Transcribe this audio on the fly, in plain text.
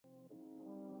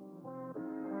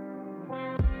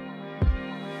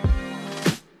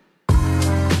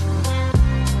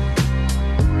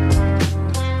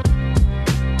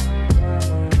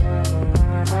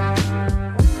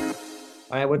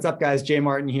All right, what's up, guys? Jay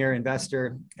Martin here,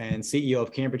 investor and CEO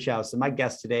of Cambridge House. And my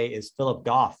guest today is Philip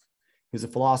Goff, who's a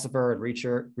philosopher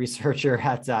and researcher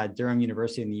at Durham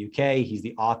University in the UK. He's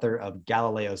the author of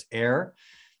Galileo's Error,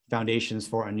 Foundations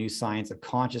for a New Science of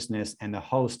Consciousness, and the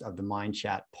host of the Mind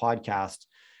Chat podcast.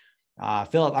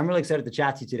 Philip, I'm really excited to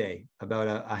chat to you today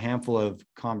about a handful of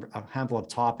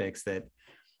topics that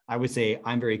I would say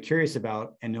I'm very curious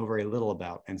about and know very little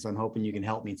about. And so I'm hoping you can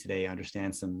help me today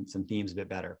understand some themes a bit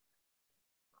better.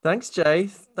 Thanks, Jay.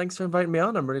 Thanks for inviting me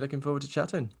on. I'm really looking forward to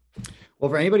chatting. Well,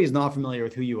 for anybody who's not familiar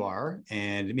with who you are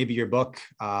and maybe your book,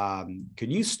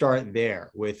 could you start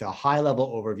there with a high-level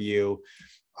overview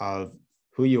of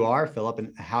who you are, Philip,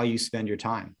 and how you spend your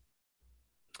time?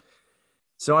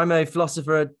 So I'm a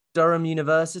philosopher at Durham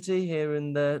University here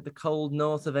in the cold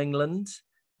north of England.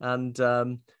 And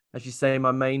as you say,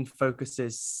 my main focus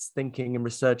is thinking and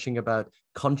researching about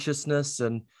consciousness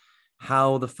and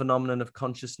how the phenomenon of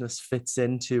consciousness fits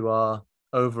into our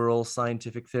overall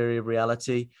scientific theory of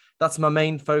reality. That's my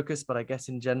main focus, but I guess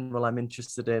in general, I'm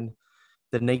interested in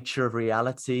the nature of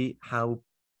reality, how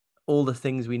all the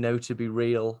things we know to be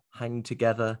real hang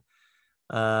together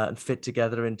and fit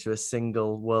together into a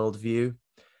single worldview.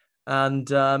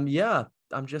 And I'm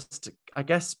just, I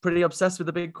guess, pretty obsessed with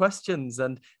the big questions.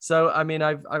 And so, I mean,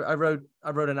 I wrote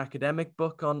an academic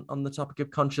book on the topic of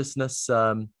consciousness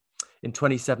in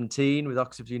 2017 with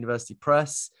Oxford University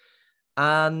Press.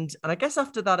 And I guess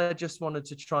after that, I just wanted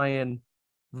to try and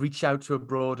reach out to a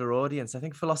broader audience. I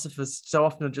think philosophers so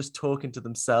often are just talking to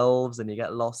themselves and you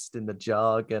get lost in the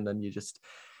jargon and you just,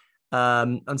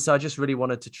 and so I just really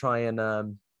wanted to try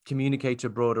and communicate to a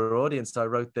broader audience. So I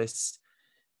wrote this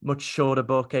much shorter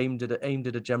book aimed at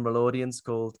a general audience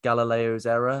called Galileo's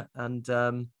Error. And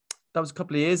that was a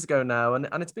couple of years ago now. And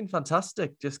it's been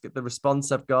fantastic, just the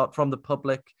response I've got from the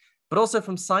public, but also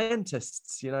from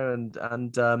scientists,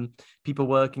 and people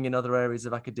working in other areas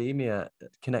of academia,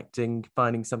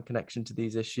 finding some connection to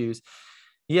these issues.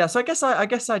 Yeah, so I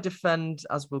guess I defend,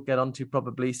 as we'll get onto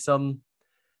probably, some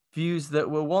views that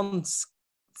were once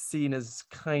seen as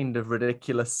kind of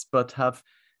ridiculous, but have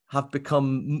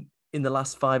become in the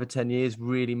last 5 or 10 years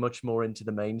really much more into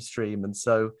the mainstream. And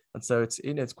so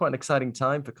it's quite an exciting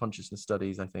time for consciousness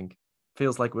studies. I think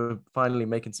feels like we're finally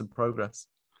making some progress.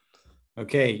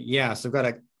 Okay, yeah. So I've got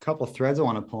a couple of threads I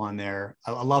want to pull on there.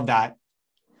 I love that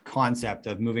concept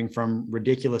of moving from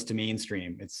ridiculous to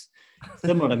mainstream. It's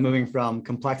similar to moving from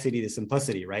complexity to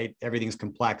simplicity, right? Everything's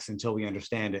complex until we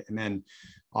understand it. And then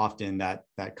often that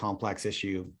complex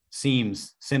issue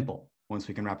seems simple once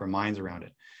we can wrap our minds around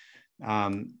it.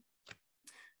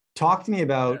 Talk to me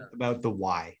about the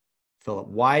why, Philip.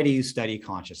 Why do you study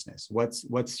consciousness?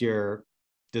 What's your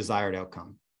desired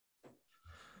outcome?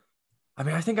 I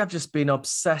mean, I think I've just been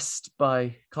obsessed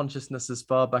by consciousness as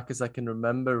far back as I can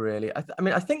remember, really.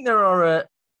 I think there are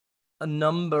a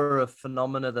number of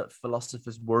phenomena that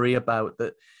philosophers worry about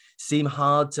that seem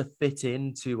hard to fit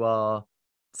into our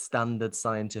standard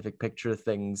scientific picture of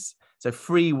things. So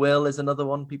free will is another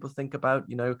one people think about.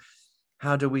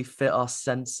 How do we fit our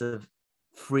sense of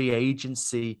free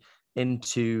agency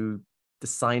into the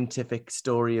scientific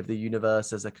story of the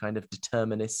universe as a kind of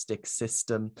deterministic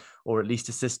system, or at least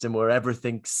a system where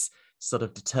everything's sort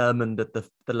of determined at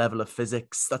the level of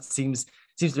physics? That seems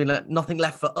to be nothing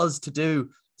left for us to do.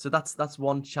 So that's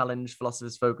one challenge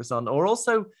philosophers focus on. Or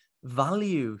also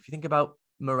value. If you think about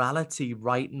morality,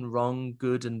 right and wrong,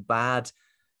 good and bad,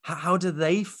 how do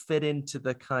they fit into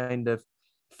the kind of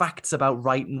facts about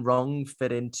right and wrong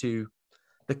fit into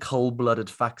the cold-blooded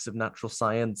facts of natural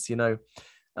science?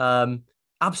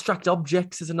 Abstract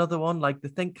objects is another one, like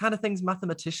the kind of things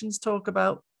mathematicians talk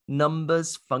about,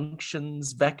 numbers,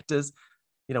 functions, vectors.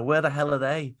 Where the hell are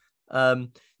they?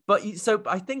 So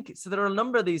I think there are a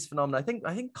number of these phenomena.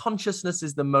 I think consciousness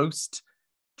is the most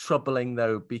troubling,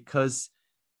 though, because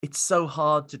it's so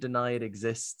hard to deny it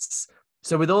exists.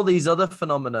 So with all these other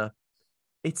phenomena,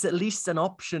 it's at least an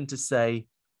option to say,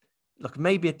 look,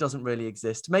 maybe it doesn't really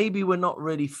exist. Maybe we're not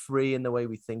really free in the way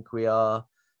we think we are.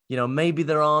 Maybe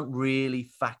there aren't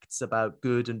really facts about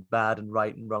good and bad and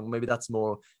right and wrong. Maybe that's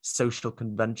more social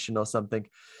convention or something.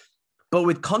 But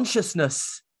with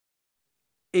consciousness,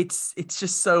 it's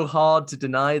just so hard to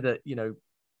deny that,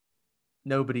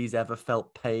 nobody's ever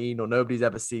felt pain or nobody's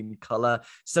ever seen color.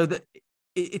 So that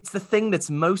it's the thing that's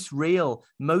most real,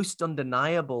 most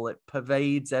undeniable. It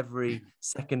pervades every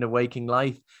second of waking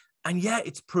life. And yet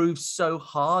it's proved so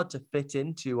hard to fit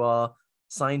into our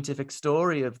scientific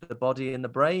story of the body and the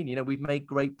brain. We've made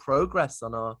great progress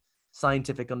on our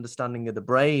scientific understanding of the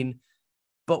brain,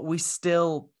 but we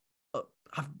still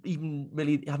haven't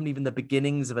even the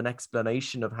beginnings of an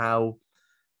explanation of how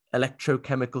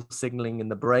electrochemical signaling in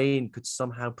the brain could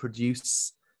somehow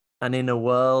produce an inner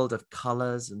world of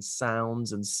colors and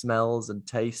sounds and smells and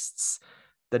tastes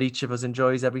that each of us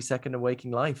enjoys every second of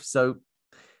waking life. So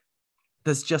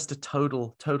there's just a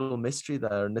total mystery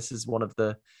there. And this is one of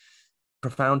the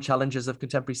profound challenges of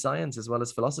contemporary science as well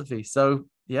as philosophy. So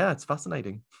yeah, it's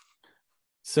fascinating.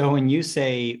 So when you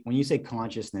say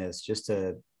consciousness, just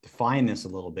to define this a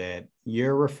little bit,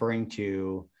 you're referring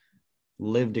to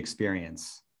lived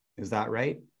experience. Is that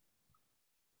right?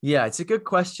 Yeah, it's a good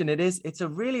question. It's a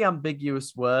really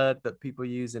ambiguous word that people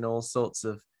use in all sorts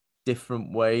of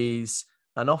different ways.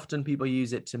 And often people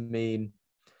use it to mean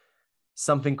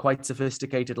something quite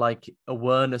sophisticated, like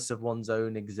awareness of one's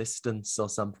own existence or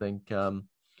something.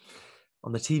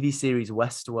 On the TV series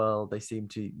Westworld, they seem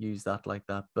to use that like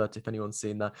that. But if anyone's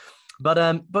seen that,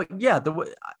 but yeah,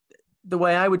 the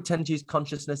way I would tend to use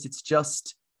consciousness, it's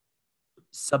just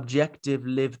subjective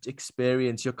lived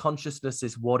experience. Your consciousness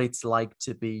is what it's like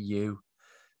to be you.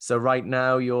 So right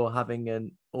now you're having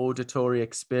an auditory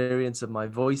experience of my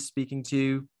voice speaking to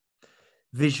you,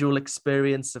 visual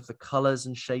experience of the colors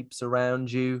and shapes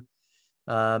around you.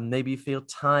 Maybe you feel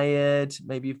tired,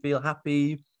 maybe you feel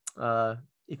happy.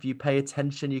 If you pay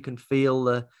attention, you can feel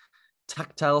the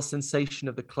tactile sensation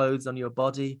of the clothes on your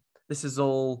body. This is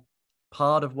all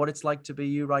part of what it's like to be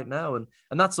you right now. And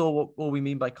that's all we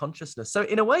mean by consciousness. So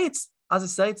in a way, it's, as I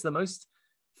say, it's the most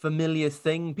familiar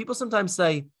thing. People sometimes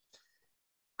say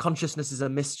consciousness is a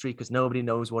mystery because nobody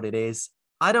knows what it is.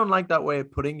 I don't like that way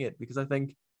of putting it, because I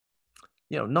think,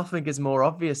 nothing is more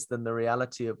obvious than the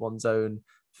reality of one's own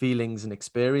feelings and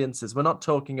experiences. We're not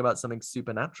talking about something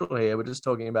supernatural here. We're just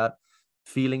talking about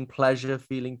feeling pleasure,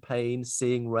 feeling pain,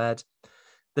 seeing red.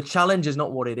 The challenge is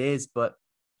not what it is, but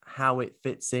how it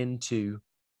fits into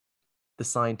the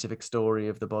scientific story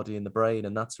of the body and the brain.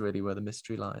 And that's really where the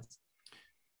mystery lies.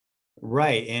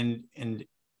 Right. And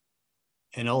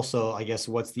also, I guess,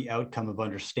 what's the outcome of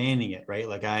understanding it, right?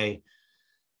 Like I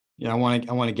want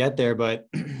to get there, but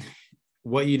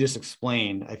what you just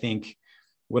explained, I think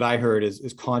what I heard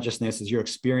is consciousness is your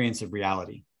experience of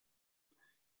reality.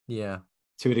 Yeah.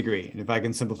 To a degree. And if I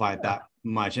can simplify it that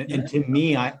much. And to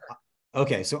me,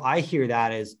 so I hear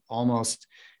that as almost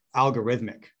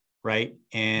algorithmic, right?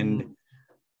 And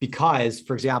because,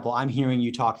 for example, I'm hearing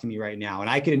you talk to me right now, and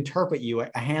I could interpret you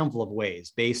a handful of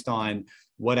ways based on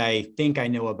what I think I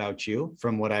know about you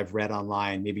from what I've read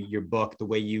online, maybe your book, the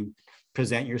way you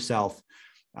present yourself,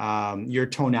 your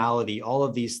tonality, all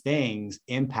of these things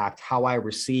impact how I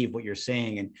receive what you're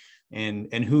saying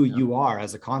and who you are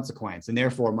as a consequence. And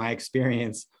therefore my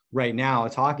experience right now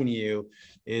talking to you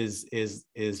is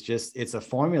just, it's a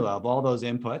formula of all those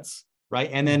inputs, right?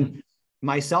 And then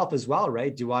myself as well,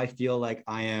 right? Do I feel like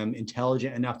I am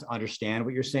intelligent enough to understand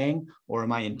what you're saying, or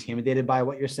am I intimidated by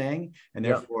what you're saying? And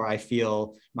therefore I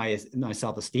feel my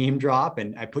self-esteem drop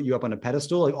and I put you up on a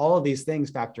pedestal. Like all of these things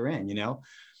factor in,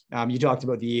 you talked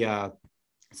about the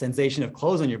sensation of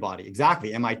clothes on your body.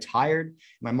 Exactly. Am I tired?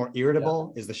 Am I more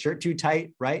irritable? Is the shirt too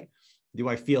tight? Right? Do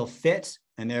I feel fit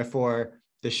and therefore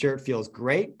the shirt feels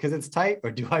great because it's tight?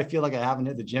 Or do I feel like I haven't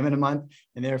hit the gym in a month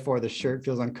and therefore the shirt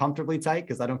feels uncomfortably tight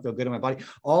because I don't feel good in my body?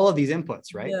 All of these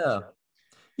inputs, right?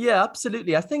 Yeah,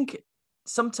 absolutely. I think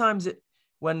sometimes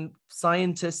when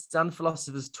scientists and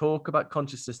philosophers talk about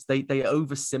consciousness, they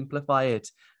oversimplify it.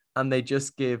 And they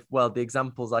just give, the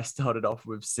examples I started off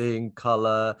with, seeing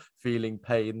color, feeling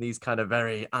pain, these kind of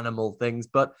very animal things.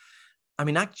 But I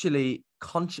mean, actually,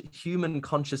 human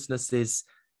consciousness is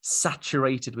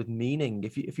saturated with meaning.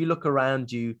 If you look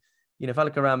around you, if I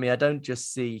look around me, I don't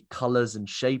just see colors and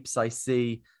shapes. I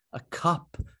see a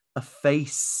cup, a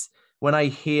face. When I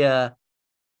hear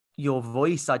your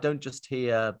voice, I don't just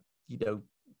hear,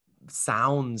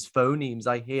 sounds, phonemes.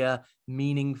 I hear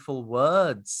meaningful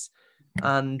words.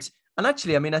 And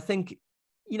actually, I mean, I think,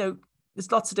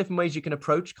 there's lots of different ways you can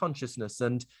approach consciousness.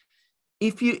 And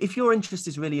if your interest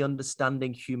is really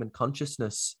understanding human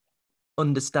consciousness,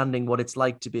 understanding what it's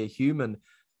like to be a human,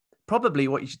 probably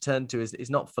what you should turn to is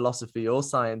not philosophy or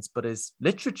science, but is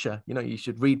literature. You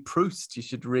should read Proust, you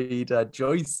should read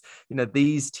Joyce.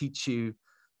 These teach you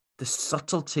the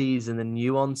subtleties and the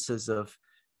nuances of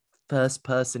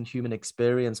first-person human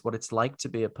experience, what it's like to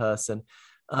be a person.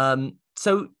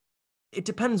 So it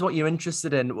depends what you're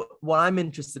interested in. What I'm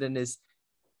interested in is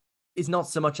not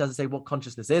so much as I say what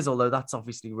consciousness is, although that's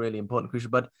obviously really important,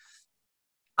 crucial. But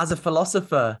as a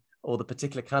philosopher, or the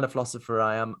particular kind of philosopher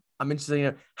I'm interested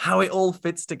in how it all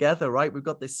fits together, right? We've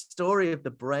got this story of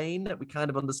the brain that we kind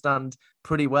of understand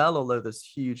pretty well, although there's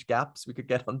huge gaps we could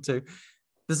get onto.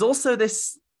 There's also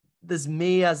there's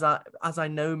me as I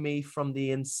know me from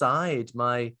the inside,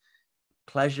 my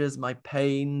pleasures, my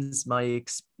pains, my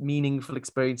meaningful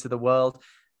experience of the world.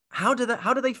 How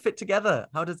do they fit together?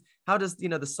 How does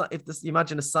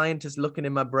imagine a scientist looking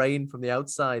in my brain from the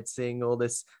outside, seeing all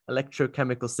this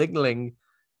electrochemical signaling,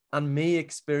 and me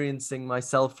experiencing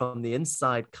myself from the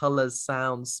inside, colors,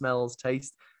 sounds, smells,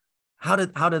 taste. How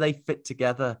do they fit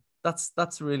together?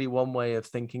 That's really one way of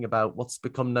thinking about what's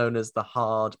become known as the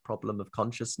hard problem of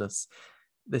consciousness.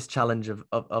 This challenge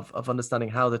of understanding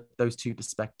how those two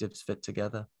perspectives fit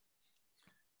together.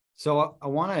 So I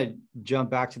want to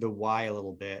jump back to the why a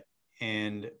little bit,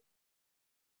 and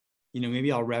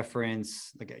maybe I'll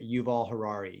reference like Yuval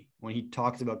Harari when he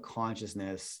talks about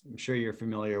consciousness. I'm sure you're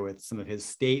familiar with some of his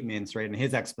statements, right? And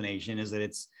his explanation is that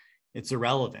it's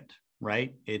irrelevant,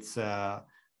 right? It's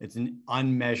an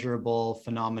unmeasurable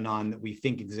phenomenon that we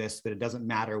think exists, but it doesn't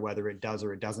matter whether it does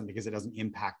or it doesn't, because it doesn't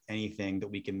impact anything that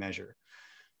we can measure.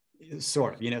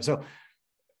 Sort of, So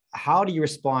how do you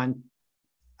respond?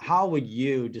 How would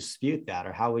you dispute that,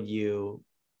 or how would you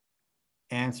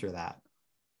answer that?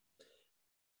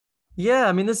 Yeah,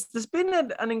 I mean, there's been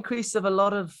an increase of a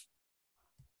lot of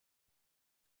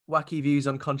wacky views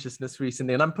on consciousness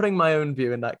recently, and I'm putting my own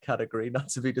view in that category, not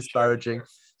to be disparaging. Sure.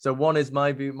 So one is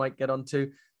my view, might get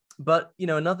onto, but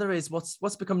another is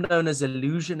what's become known as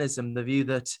illusionism, the view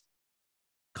that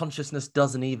consciousness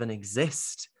doesn't even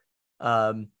exist.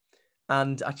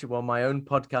 And actually, on my own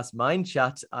podcast, Mind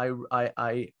Chat,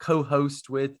 I co-host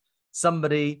with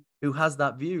somebody who has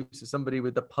that view. So somebody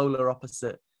with the polar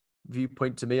opposite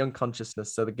viewpoint to me on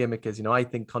consciousness. So the gimmick is, I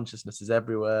think consciousness is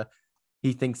everywhere.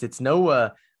 He thinks it's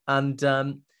nowhere. And,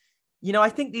 I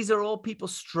think these are all people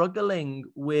struggling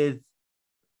with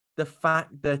the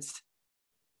fact that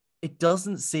it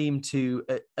doesn't seem to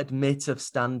admit of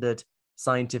standard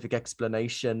scientific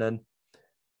explanation. And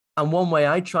one way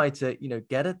I try to,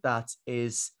 get at that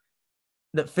is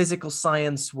that physical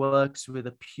science works with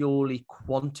a purely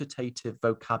quantitative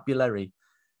vocabulary.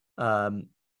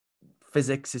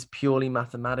 Physics is purely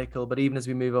mathematical, but even as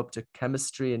we move up to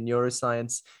chemistry and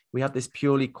neuroscience, we have this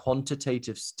purely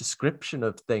quantitative description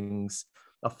of things,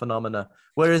 of phenomena.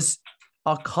 Whereas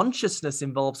our consciousness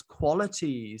involves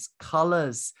qualities,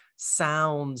 colors,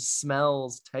 sounds,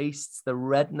 smells, tastes, the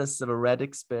redness of a red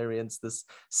experience, the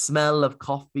smell of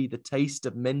coffee, the taste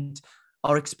of mint.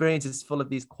 Our experience is full of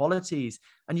these qualities,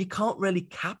 and you can't really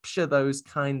capture those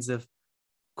kinds of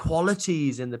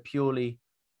qualities in the purely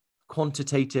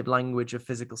quantitative language of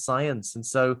physical science. And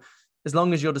so as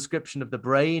long as your description of the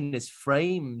brain is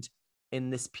framed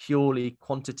in this purely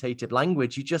quantitative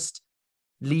language, you just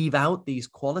leave out these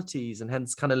qualities and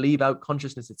hence kind of leave out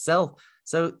consciousness itself.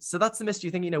 So that's the mystery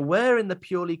thing. Where in the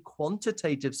purely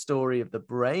quantitative story of the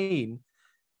brain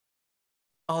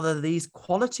are there these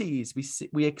qualities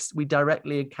we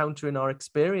directly encounter in our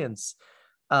experience?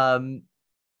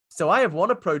 So I have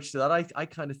one approach to that. I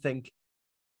kind of think,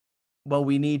 well,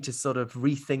 we need to sort of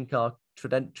rethink our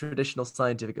traditional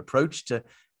scientific approach to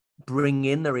bring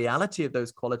in the reality of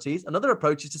those qualities. Another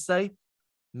approach is to say,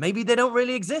 maybe they don't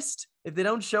really exist. If they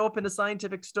don't show up in a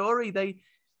scientific story, they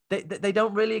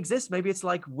don't really exist. Maybe it's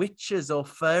like witches or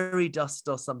fairy dust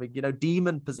or something,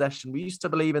 demon possession. We used to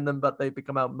believe in them, but they've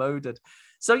become outmoded.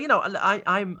 So,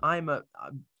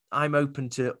 I'm open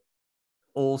to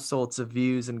all sorts of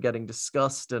views and getting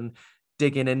discussed and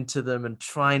digging into them and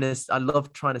I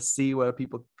love trying to see where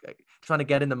people trying to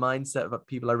get in the mindset of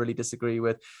people I really disagree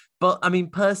with. But I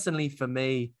mean, personally, for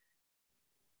me,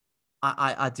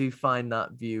 I do find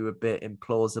that view a bit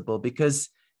implausible, because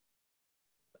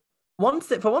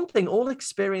for one thing, all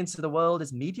experience of the world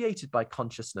is mediated by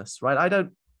consciousness, right?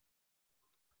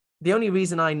 The only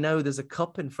reason I know there's a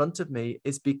cup in front of me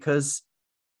is because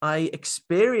I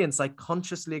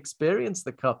consciously experience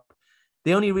the cup.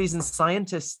 The only reason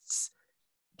scientists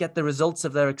get the results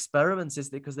of their experiments is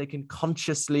because they can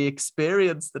consciously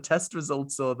experience the test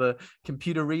results or the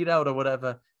computer readout or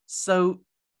whatever. So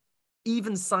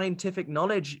even scientific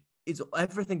knowledge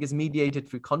everything is mediated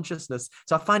through consciousness.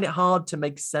 So I find it hard to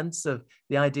make sense of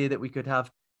the idea that we could have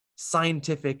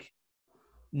scientific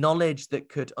knowledge that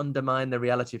could undermine the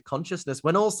reality of consciousness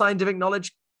when all scientific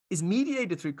knowledge is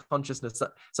mediated through consciousness.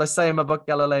 So I say in my book,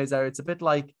 Galileo's Error, it's a bit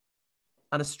like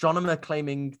an astronomer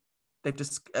claiming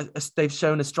they've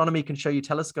shown astronomy can show you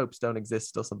telescopes don't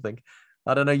exist or something.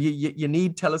 I don't know. You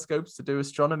need telescopes to do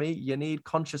astronomy. You need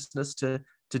consciousness to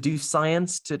do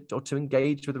science or to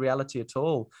engage with reality at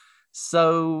all.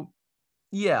 So,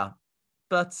 yeah,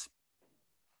 but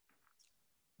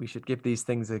we should give these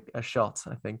things a shot,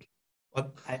 I think.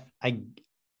 Well,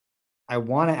 I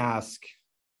want to ask.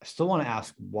 I still want to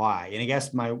ask why, and I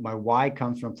guess my why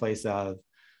comes from a place of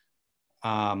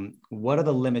what are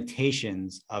the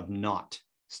limitations of not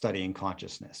studying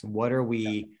consciousness? Where are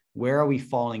we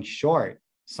falling short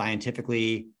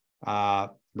scientifically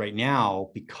right now,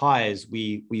 because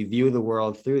we view the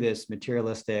world through this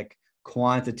materialistic,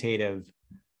 quantitative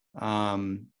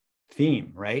theme,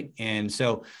 right? And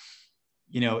so,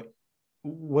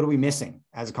 what are we missing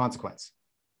as a consequence?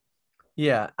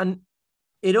 Yeah, and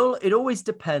it always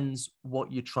depends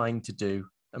what you're trying to do.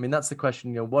 I mean, that's the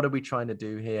question. What are we trying to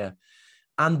do here?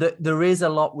 And there is a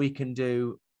lot we can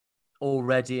do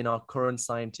already in our current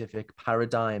scientific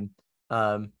paradigm.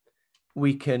 I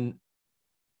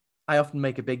often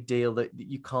make a big deal that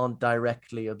you can't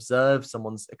directly observe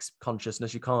someone's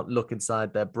consciousness. You can't look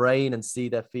inside their brain and see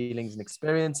their feelings and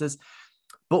experiences.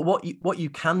 But what you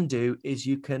can do is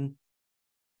you can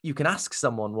ask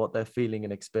someone what they're feeling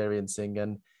and experiencing.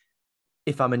 And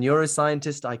if I'm a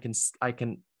neuroscientist, I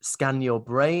can scan your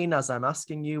brain as I'm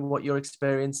asking you what you're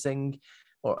experiencing,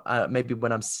 or maybe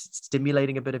when I'm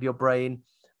stimulating a bit of your brain,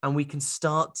 and we can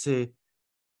start to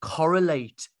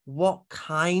correlate what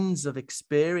kinds of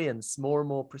experience more and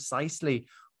more precisely,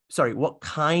 what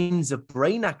kinds of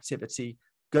brain activity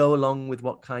go along with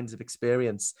what kinds of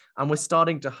experience. And we're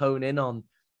starting to hone in on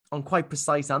quite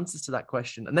precise answers to that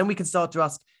question. And then we can start to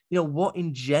ask, what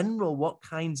in general, what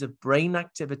kinds of brain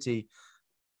activity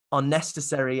are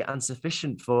necessary and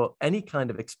sufficient for any kind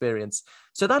of experience.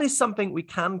 So that is something we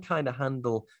can kind of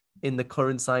handle in the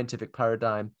current scientific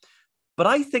paradigm. But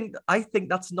I think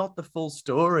that's not the full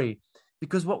story,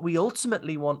 because what we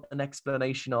ultimately want an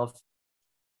explanation of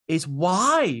is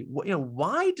why.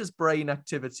 Why does brain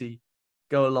activity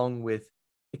go along with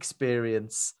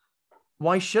experience?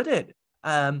 Why should it?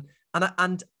 And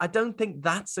I don't think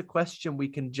that's a question we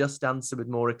can just answer with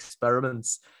more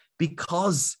experiments,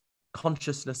 because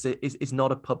consciousness is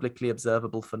not a publicly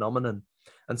observable phenomenon.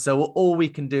 And so all we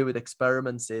can do with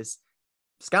experiments is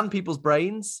scan people's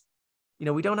brains.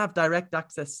 We don't have direct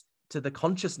access to the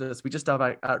consciousness. We just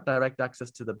have direct access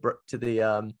to the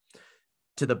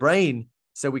brain.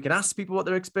 So we can ask people what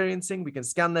they're experiencing. We can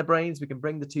scan their brains. We can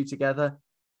bring the two together.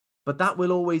 But that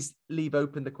will always leave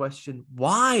open the question,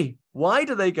 why? Why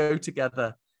do they go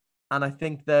together? And I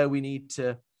think there we need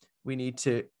to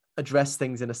address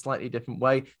things in a slightly different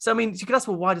way. So, I mean, you could ask,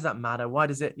 well, why does that matter? Why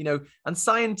does it, and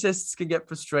scientists can get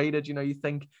frustrated. You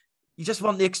think you just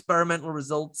want the experimental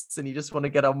results and you just want to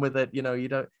get on with it.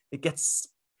 It gets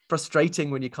frustrating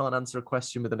when you can't answer a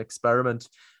question with an experiment.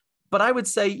 But I would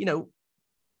say,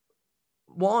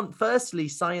 firstly,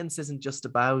 science isn't just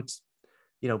about,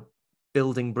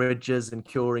 building bridges and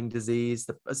curing disease,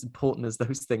 as important as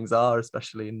those things are,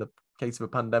 especially in the case of a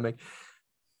pandemic.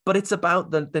 But it's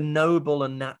about the noble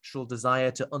and natural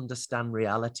desire to understand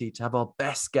reality, to have our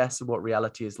best guess of what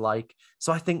reality is like.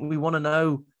 So I think we want to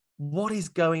know what is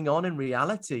going on in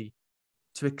reality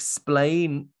to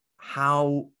explain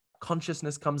how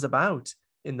consciousness comes about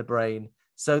in the brain.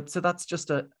 So that's just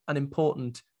an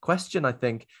important question, I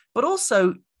think. But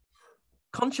also,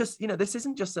 this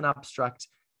isn't just an abstract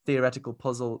theoretical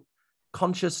puzzle.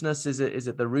 Consciousness is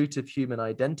at the root of human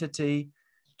identity.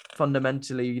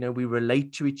 Fundamentally, we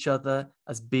relate to each other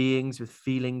as beings with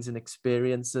feelings and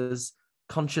experiences.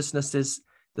 Consciousness is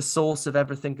the source of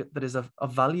everything that is of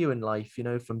value in life,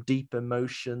 from deep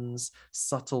emotions,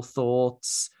 subtle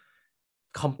thoughts,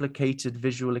 complicated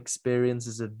visual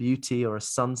experiences of beauty or a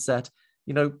sunset.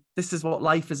 This is what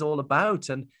life is all about.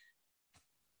 And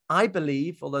I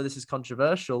believe, although this is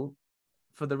controversial,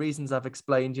 for the reasons I've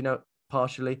explained,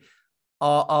 partially,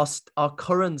 our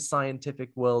current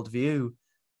scientific worldview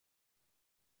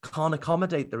can't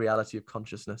accommodate the reality of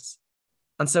consciousness.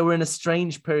 And so we're in a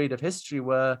strange period of history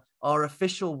where our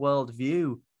official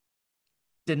worldview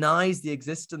denies the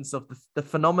existence of the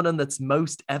phenomenon that's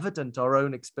most evident, our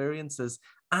own experiences,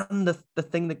 and the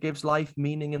thing that gives life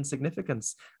meaning and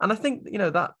significance. And I think,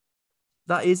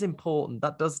 that is important.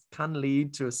 That can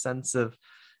lead to a sense of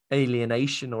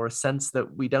alienation, or a sense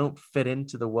that we don't fit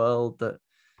into the world that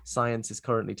science is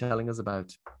currently telling us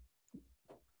about.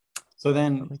 So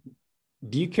then,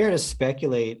 do you care to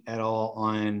speculate at all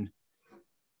on,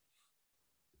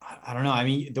 I don't know, I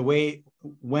mean, the way,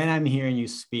 when I'm hearing you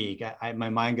speak, my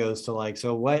mind goes to like,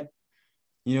 so what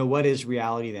is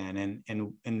reality then?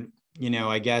 And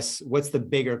I guess, what's the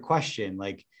bigger question?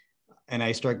 Like, and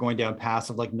I start going down paths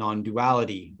of like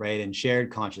non-duality, right? And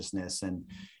shared consciousness. And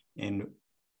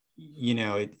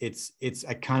it's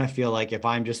I kind of feel like if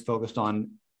I'm just focused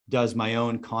on, does my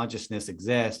own consciousness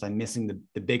exist, I'm missing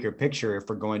the bigger picture if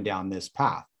we're going down this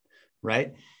path,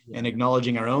 right? Yeah. And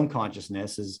acknowledging our own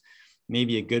consciousness is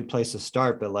maybe a good place to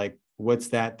start, but like, what's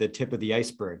the tip of the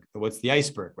iceberg? What's the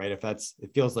iceberg, right?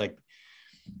 It feels like,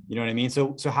 you know what I mean?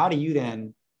 So how do you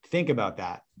then think about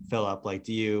that, Philip? Like,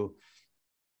 do you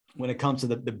when it comes to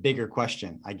the bigger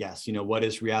question, I guess, what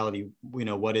is reality?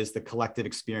 What is the collective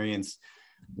experience?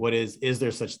 Is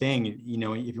there such thing? If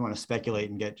you want to speculate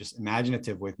and get just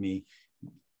imaginative with me,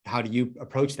 how do you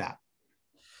approach that?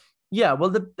 Yeah, well,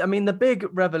 the big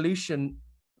revolution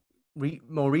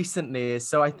more recently is,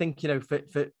 so I think,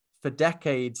 for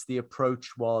decades, the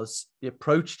approach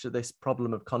to this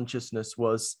problem of consciousness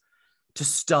was to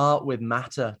start with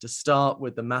matter, to start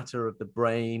with the matter of the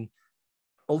brain,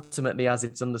 ultimately as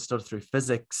it's understood through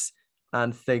physics,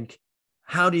 and think,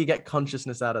 how do you get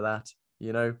consciousness out of that?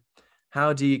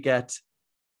 How do you get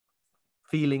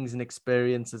feelings and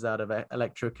experiences out of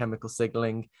electrochemical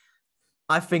signaling?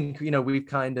 I think, we've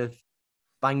kind of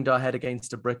banged our head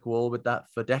against a brick wall with that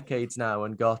for decades now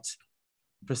and got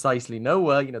precisely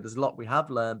nowhere. There's a lot we have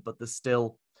learned, but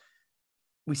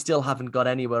we still haven't got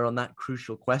anywhere on that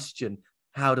crucial question.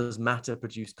 How does matter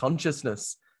produce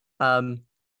consciousness?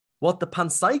 What the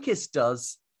panpsychist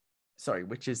does,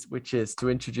 which is to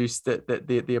introduce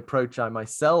the approach I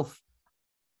myself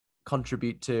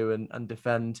contribute to and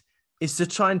defend, is to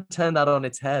try and turn that on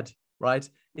its head, right?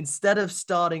 Instead of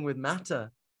starting with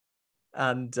matter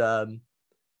and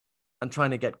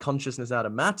trying to get consciousness out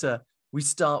of matter, we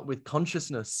start with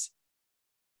consciousness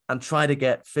and try to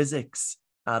get physics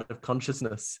out of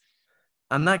consciousness.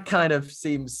 And that kind of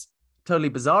seems totally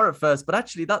bizarre at first, but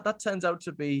actually that turns out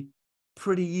to be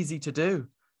pretty easy to do.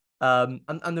 And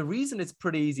the reason it's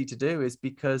pretty easy to do is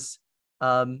because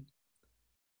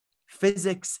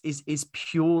physics is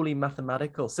purely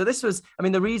mathematical. So this was,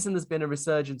 the reason there's been a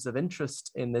resurgence of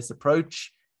interest in this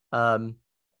approach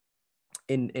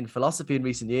in philosophy in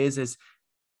recent years is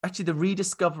actually the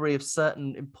rediscovery of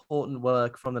certain important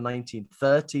work from the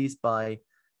 1930s by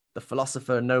the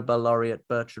philosopher and Nobel laureate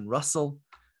Bertrand Russell.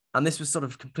 And this was sort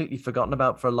of completely forgotten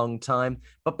about for a long time.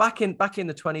 But back in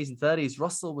the 20s and 30s,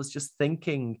 Russell was just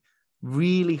thinking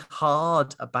really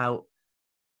hard about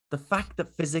the fact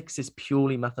that physics is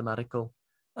purely mathematical.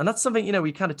 And that's something,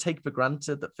 we kind of take for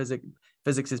granted, that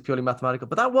physics is purely mathematical,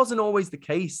 but that wasn't always the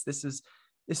case. This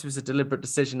was a deliberate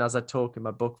decision, as I talk in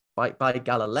my book, by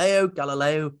Galileo.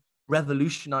 Galileo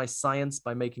revolutionized science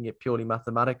by making it purely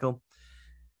mathematical.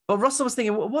 But Russell was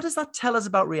thinking, what does that tell us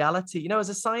about reality? As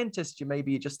a scientist,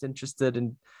 you're just interested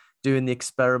in doing the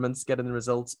experiments, getting the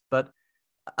results. But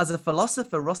as a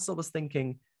philosopher, Russell was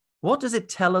thinking, what does it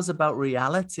tell us about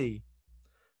reality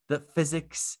that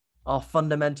physics, our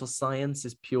fundamental science,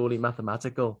 is purely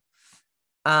mathematical?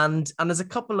 And there's a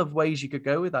couple of ways you could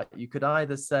go with that. You could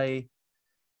either say,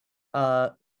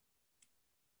 well,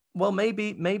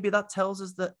 maybe that tells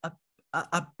us that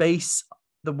at base,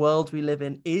 the world we live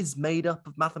in is made up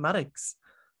of mathematics,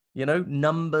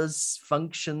 numbers,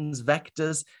 functions,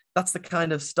 vectors. That's the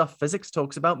kind of stuff physics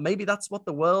talks about. Maybe that's what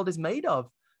the world is made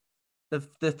of.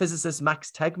 The physicist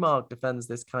Max Tegmark defends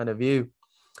this kind of view.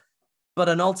 But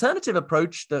an alternative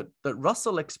approach that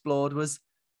Russell explored was,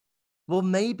 well,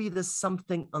 maybe there's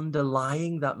something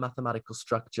underlying that mathematical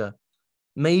structure.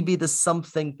 Maybe there's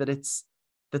something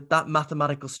that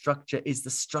mathematical structure is the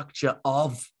structure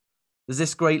of. There's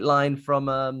this great line from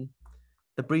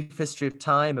A Brief History of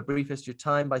Time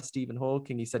by Stephen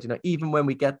Hawking. He said, even when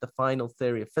we get the final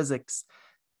theory of physics,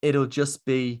 it'll just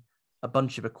be a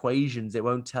bunch of equations. It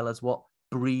won't tell us what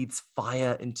breathes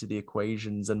fire into the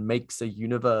equations and makes a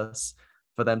universe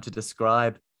for them to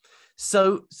describe.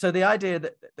 So the idea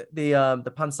that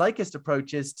the panpsychist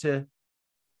approach is to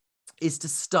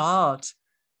start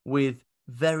with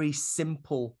very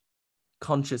simple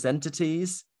conscious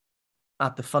entities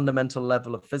at the fundamental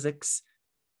level of physics,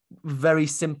 very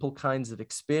simple kinds of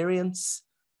experience,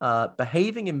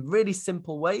 behaving in really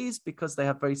simple ways because they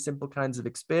have very simple kinds of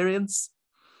experience.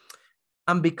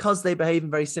 And because they behave in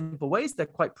very simple ways, they're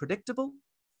quite predictable.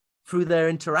 Through their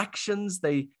interactions,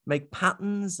 they make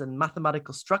patterns and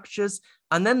mathematical structures.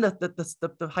 And then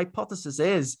the hypothesis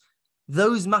is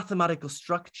those mathematical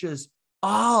structures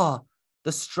are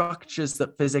the structures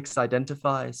that physics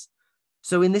identifies.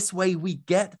 So in this way, we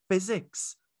get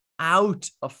physics out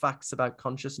of facts about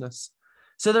consciousness.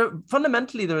 So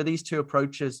fundamentally, there are these two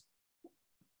approaches.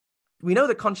 We know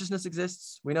that consciousness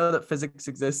exists. We know that physics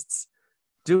exists.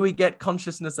 Do we get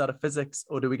consciousness out of physics,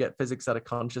 or do we get physics out of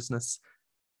consciousness?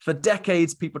 For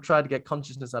decades, people tried to get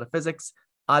consciousness out of physics.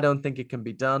 I don't think it can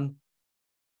be done.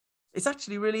 It's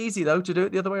actually really easy, though, to do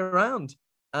it the other way around.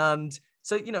 And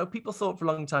so, people thought for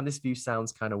a long time, this view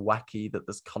sounds kind of wacky, that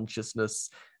there's consciousness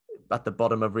at the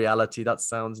bottom of reality. That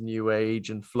sounds new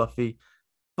age and fluffy.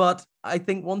 But I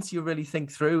think once you really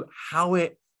think through how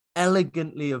it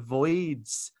elegantly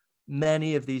avoids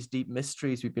many of these deep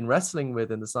mysteries we've been wrestling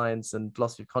with in the science and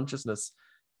philosophy of consciousness,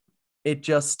 it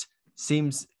just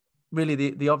seems really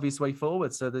the obvious way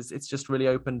forward. So it's just really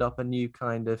opened up a new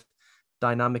kind of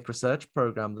dynamic research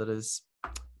program that is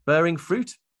bearing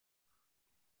fruit.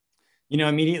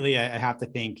 Immediately I have to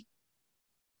think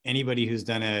anybody who's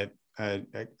done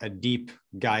a deep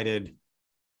guided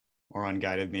or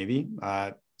unguided maybe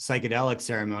psychedelic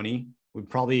ceremony would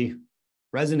probably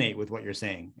resonate with what you're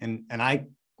saying. And I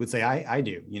would say I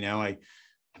do.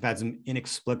 I've had some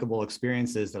inexplicable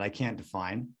experiences that I can't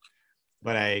define,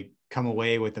 but I come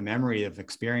away with a memory of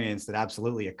experience that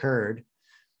absolutely occurred.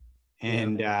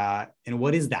 And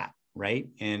what is that, right?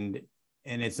 And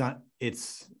it's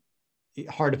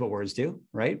hard to put words to,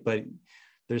 right? But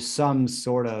there's some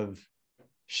sort of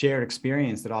shared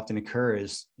experience that often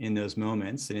occurs in those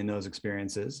moments and in those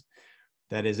experiences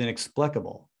that is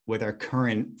inexplicable with our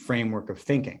current framework of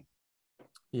thinking.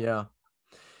 Yeah.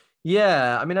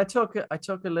 I mean, I talk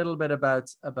a little bit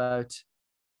about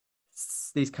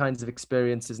these kinds of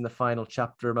experiences in the final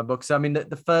chapter of my book. So, I mean,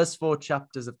 the first 4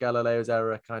 chapters of Galileo's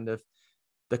era are kind of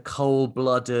the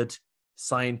cold-blooded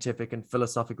scientific and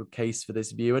philosophical case for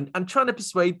this view, and trying to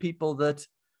persuade people that,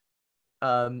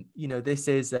 this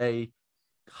is a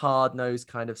hard-nosed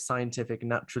kind of scientific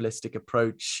naturalistic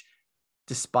approach,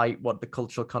 despite what the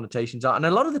cultural connotations are. And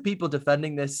a lot of the people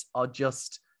defending this are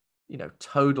just,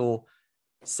 total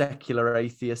secular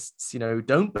atheists,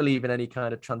 don't believe in any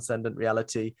kind of transcendent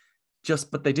reality,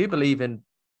 but they do believe in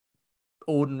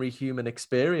ordinary human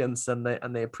experience, and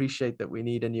they appreciate that we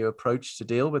need a new approach to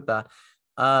deal with that.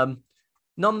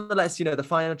 Nonetheless, the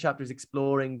final chapter is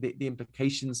exploring the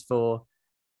implications for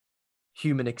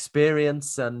human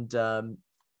experience and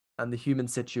the human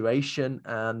situation.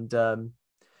 And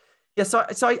so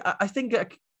I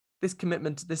think this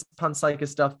commitment to this panpsychism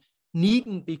stuff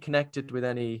needn't be connected with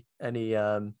any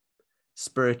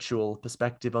spiritual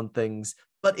perspective on things.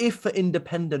 But if for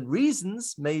independent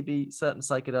reasons, maybe certain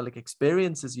psychedelic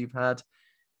experiences you've had,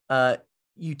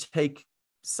 you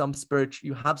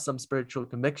have some spiritual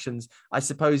convictions, I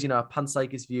suppose, a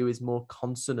panpsychist view is more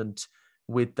consonant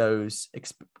with those,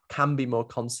 can be more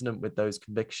consonant with those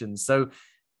convictions. So,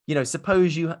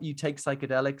 suppose you take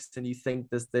psychedelics and you think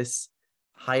there's this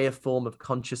higher form of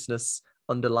consciousness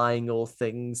underlying all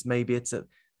things. Maybe it's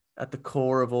at the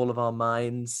core of all of our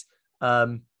minds.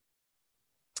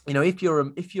 If you're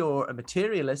a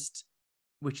materialist,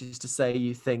 which is to say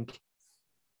you think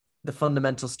the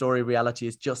fundamental story of reality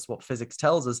is just what physics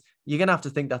tells us, you're going to have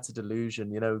to think that's a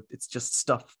delusion. It's just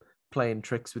stuff playing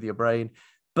tricks with your brain.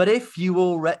 But if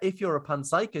you're a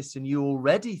panpsychist and you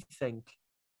already think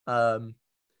that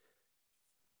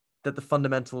the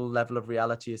fundamental level of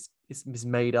reality is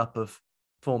made up of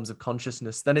forms of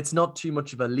consciousness, then it's not too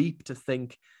much of a leap to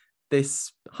think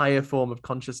this higher form of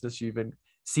consciousness you've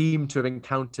seem to have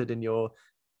encountered in your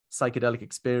psychedelic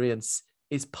experience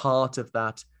is part of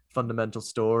that fundamental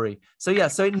story. So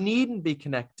it needn't be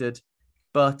connected,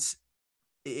 but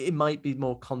it might be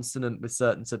more consonant with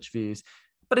certain such views.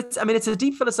 But it's a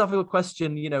deep philosophical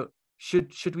question.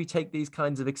 Should we take these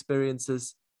kinds of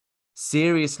experiences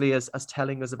seriously as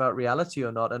telling us about reality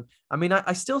or not? And I mean,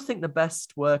 I still think the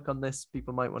best work on this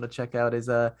people might want to check out is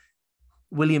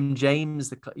William James,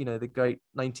 the great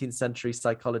 19th century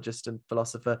psychologist and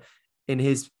philosopher. In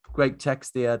his great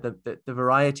text, the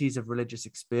varieties of religious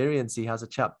experience, he has a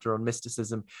chapter on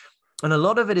mysticism, and a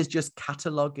lot of it is just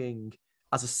cataloging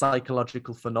as a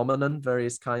psychological phenomenon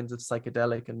various kinds of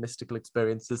psychedelic and mystical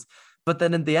experiences. But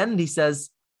then in the end, he says,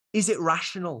 is it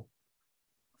rational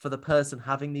for the person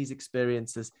having these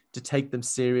experiences to take them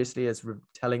seriously as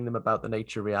telling them about the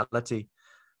nature of reality?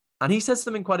 And he says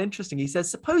something quite interesting. He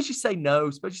says, suppose you say no,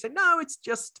 it's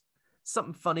just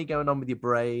something funny going on with your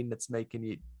brain that's making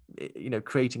you,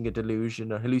 creating a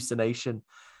delusion or hallucination.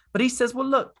 But he says, well,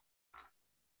 look,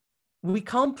 we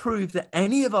can't prove that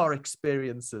any of our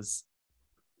experiences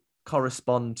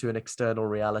correspond to an external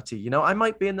reality. I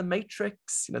might be in the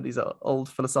Matrix, these are old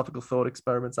philosophical thought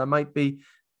experiments. I might be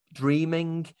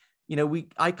dreaming.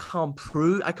 I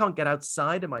can't get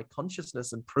outside of my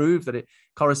consciousness and prove that it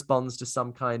corresponds to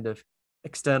some kind of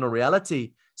external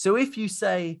reality. So if you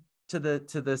say to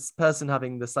this person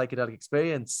having the psychedelic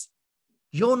experience,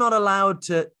 you're not allowed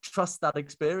to trust that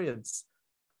experience,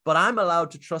 but I'm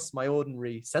allowed to trust my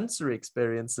ordinary sensory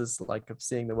experiences, like of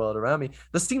seeing the world around me.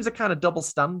 There seems a kind of double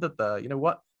standard there.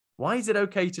 Why is it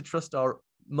okay to trust our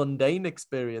mundane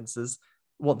experiences,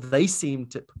 what they seem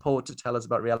to purport to tell us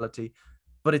about reality,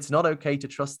 but it's not okay to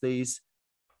trust these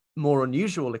more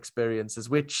unusual experiences,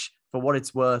 which, for what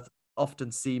it's worth,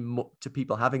 often seem to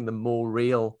people having them more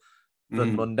real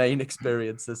than mundane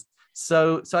experiences.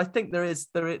 So I think there is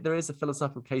a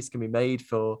philosophical case can be made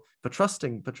for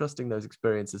trusting those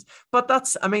experiences. But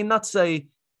that's a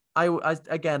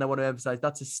again, I want to emphasize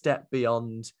that's a step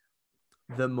beyond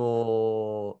the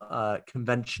more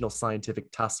conventional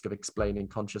scientific task of explaining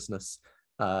consciousness.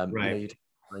 Right. You'd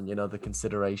bring in other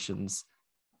considerations.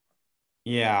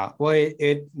 Yeah. Well,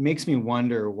 it makes me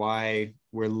wonder why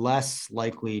we're less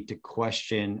likely to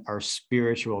question our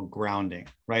spiritual grounding,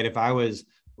 right? If I was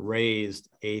raised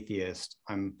atheist,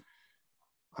 I'm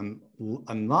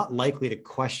not likely to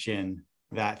question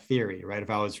that theory, right? If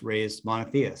I was raised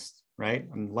monotheist, right?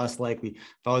 I'm less likely.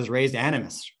 If I was raised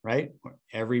animist, right?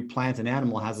 Every plant and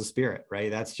animal has a spirit, right?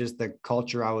 That's just the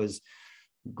culture I was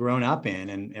grown up in,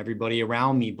 and everybody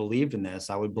around me believed in this.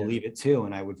 I would believe it too,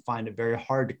 and I would find it very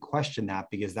hard to question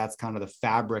that because that's kind of the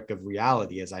fabric of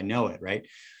reality as I know it, right?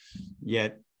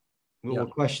 Yet we'll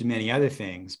question many other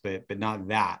things, but not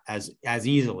that as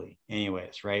easily,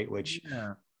 anyways, right? Which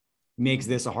makes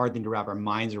this a hard thing to wrap our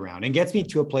minds around and gets me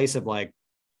to a place of like,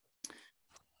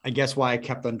 I guess why I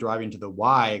kept on driving to the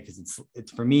why, because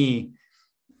it's for me,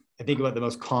 I think about the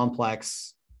most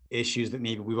complex issues that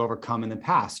maybe we've overcome in the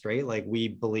past, right? Like we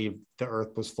believed the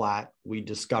earth was flat. We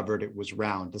discovered it was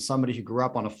round. To somebody who grew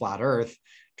up on a flat earth,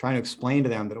 trying to explain to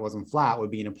them that it wasn't flat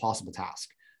would be an impossible task,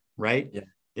 right? Yeah.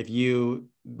 If you,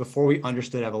 before we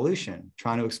understood evolution,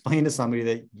 trying to explain to somebody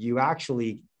that you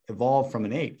actually evolved from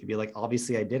an ape, to be like,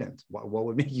 obviously I didn't. What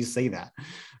would make you say that,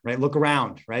 right? Look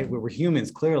around, right? We're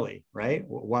humans, clearly, right?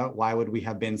 Why would we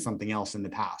have been something else in the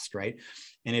past, right?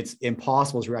 And it's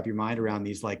impossible to wrap your mind around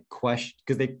these like questions,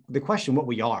 because they question what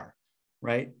we are,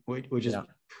 right? Which is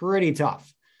pretty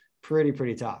tough,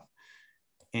 pretty tough.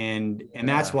 And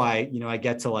that's why, I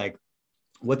get to like,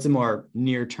 what's a more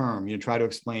near term, try to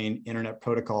explain internet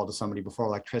protocol to somebody before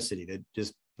electricity. That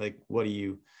just like,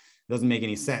 doesn't make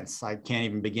any sense. I can't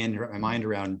even begin to wrap my mind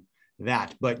around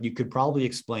that. But you could probably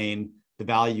explain the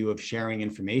value of sharing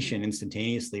information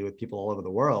instantaneously with people all over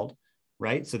the world,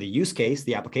 right? So the use case,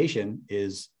 the application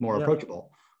is more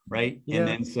approachable, right? And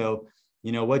then so,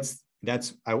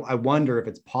 I wonder if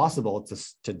it's possible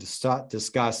to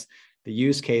discuss the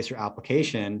use case or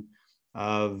application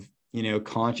of,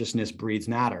 consciousness breeds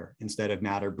matter instead of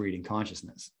matter breeding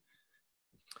consciousness.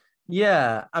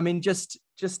 Yeah, I mean, just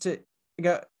to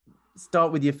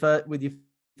start with your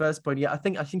first point. I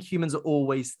think humans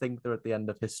always think they're at the end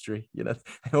of history. They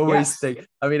always think.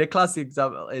 I mean, a classic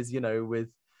example is with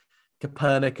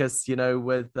Copernicus.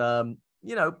 With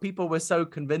people were so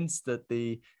convinced that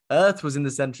the Earth was in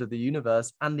the center of the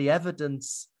universe, and the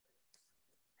evidence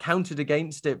counted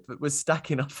against it, but was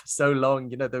stacking up for so long.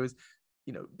 There was,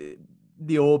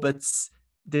 the orbits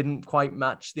didn't quite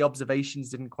match, the observations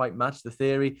didn't quite match the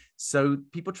theory. So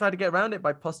people try to get around it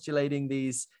by postulating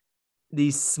these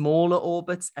smaller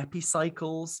orbits,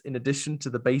 epicycles, in addition to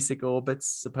the basic orbits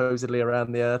supposedly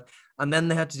around the Earth. And then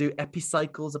they had to do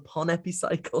epicycles upon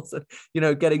epicycles,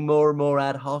 and getting more and more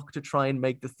ad hoc to try and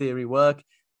make the theory work.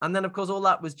 And then, of course, all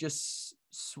that was just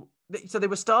so they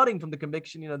were starting from the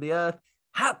conviction, the Earth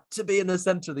had to be in the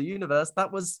center of the universe.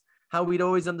 That was how we'd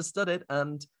always understood it,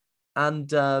 and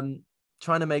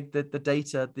trying to make the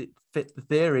data that fit the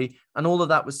theory. And all of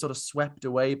that was sort of swept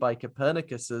away by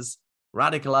Copernicus's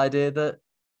radical idea that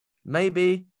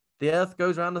maybe the Earth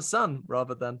goes around the sun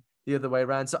rather than the other way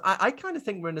around. So I kind of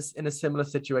think we're in a similar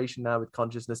situation now with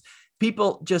consciousness.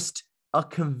 People just are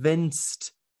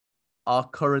convinced our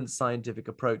current scientific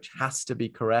approach has to be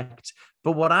correct.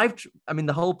 But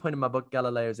the whole point of my book,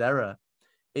 Galileo's Error,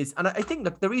 is, and I think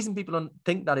that the reason people don't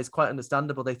think that is quite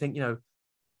understandable. They think,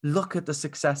 look at the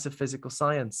success of physical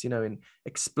science, in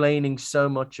explaining so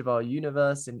much of our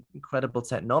universe in incredible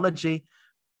technology.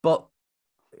 But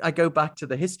I go back to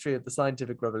the history of the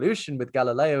scientific revolution with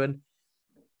Galileo, and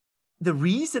the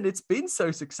reason it's been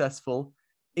so successful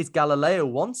is Galileo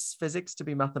wants physics to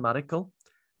be mathematical,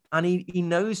 and he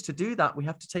knows to do that we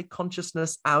have to take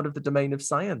consciousness out of the domain of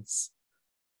science,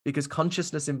 because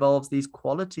consciousness involves these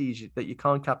qualities that you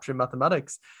can't capture in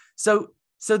mathematics. So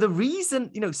the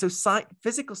reason,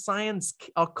 physical science,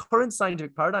 our current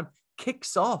scientific paradigm,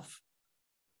 kicks off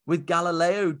with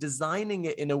Galileo designing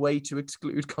it in a way to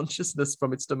exclude consciousness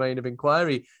from its domain of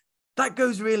inquiry. That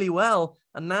goes really well.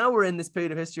 And now we're in this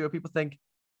period of history where people think,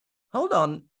 hold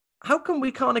on, how come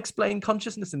we can't explain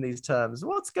consciousness in these terms?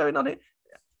 What's going on here?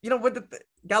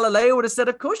 Galileo would have said,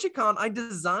 of course you can't. I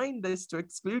designed this to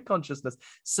exclude consciousness.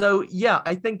 So yeah,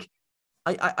 I think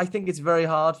it's very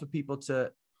hard for people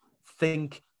to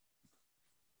think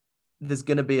there's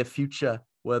going to be a future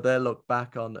where they'll look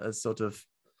back on as sort of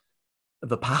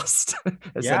the past,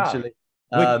 essentially.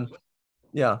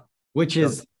 Which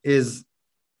is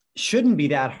shouldn't be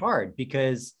that hard,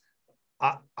 because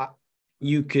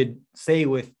you could say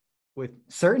with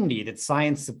certainty that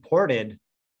science supported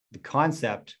the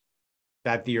concept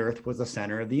that the earth was the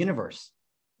center of the universe,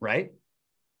 right?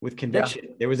 With conviction.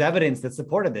 Yeah. There was evidence that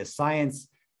supported this. Science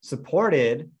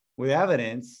supported with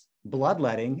evidence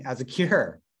bloodletting as a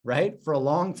cure, right? For a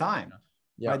long time.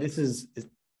 Yeah. Right? This is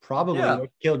probably Yeah.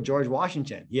 what killed George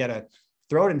Washington. He had a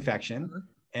throat infection,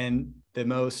 and the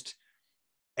most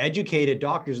educated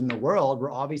doctors in the world were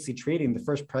obviously treating the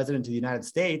first president of the United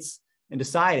States and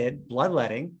decided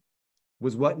bloodletting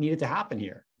was what needed to happen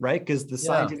here, right? Because the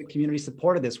scientific community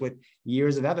supported this with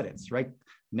years of evidence, right?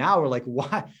 Now we're like,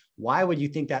 why would you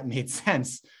think that made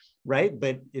sense, right?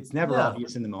 But it's never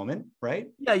obvious in the moment, right?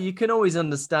 Yeah, you can always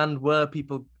understand where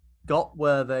people got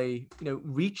where they,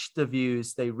 reached the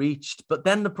views they reached. But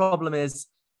then the problem is,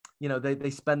 they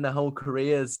spend their whole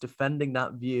careers defending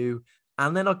that view,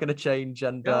 and they're not going to change.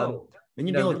 And then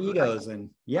you build egos,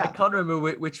 I can't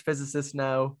remember which physicist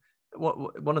now.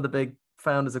 One of the big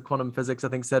founders of quantum physics, I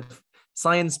think, said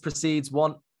science proceeds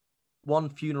one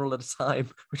funeral at a time,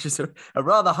 which is a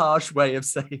rather harsh way of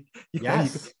saying.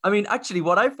 I mean, actually,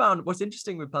 what I found, what's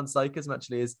interesting with panpsychism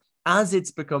actually is, as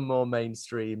it's become more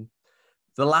mainstream,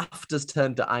 the laughter's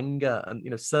turned to anger, and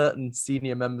certain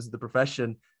senior members of the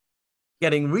profession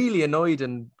getting really annoyed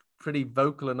and pretty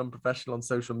vocal and unprofessional on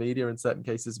social media in certain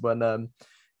cases when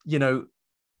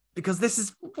because this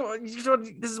is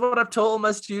what I've taught all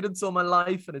my students all my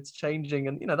life, and it's changing,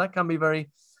 and that can be very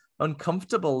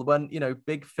uncomfortable when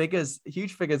big figures,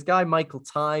 huge figures, guy Michael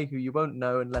Ty, who you won't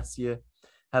know unless you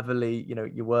heavily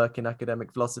you work in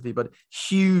academic philosophy, but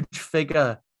huge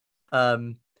figure,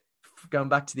 going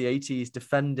back to the 80s,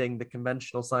 defending the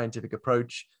conventional scientific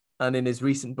approach, and in his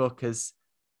recent book has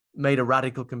made a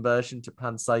radical conversion to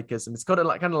panpsychism. It's kind of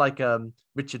like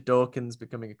Richard Dawkins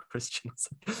becoming a Christian,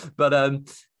 but and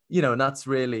that's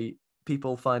really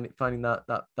people finding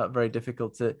that very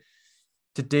difficult to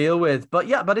deal with. But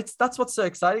that's what's so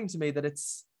exciting to me, that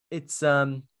it's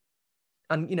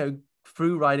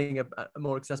through writing a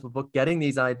more accessible book, getting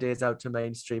these ideas out to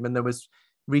mainstream. And there was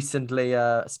recently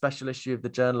a special issue of the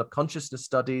Journal of Consciousness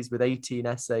Studies with 19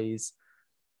 essays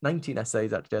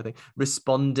actually, I think,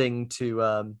 responding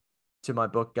to my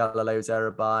book Galileo's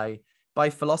Error by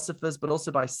philosophers, but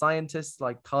also by scientists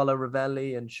like Carlo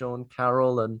Rovelli and Sean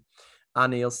Carroll and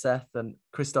Anil Seth and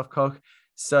Christoph Koch.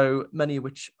 So many of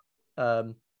which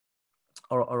are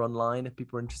online if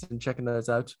people are interested in checking those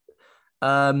out.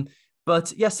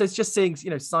 But yes, so it's just seeing,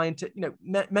 scientists,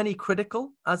 many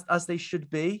critical as they should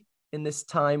be in this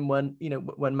time when,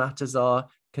 when matters are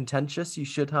contentious. You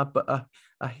should have a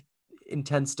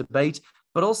intense debate,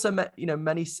 but also,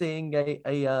 many seeing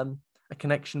a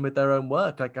connection with their own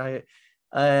work. Like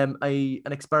an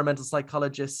experimental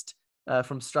psychologist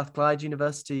from Strathclyde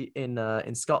University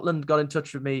in Scotland got in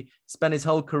touch with me, spent his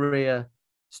whole career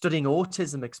studying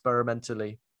autism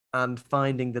experimentally, and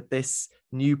finding that this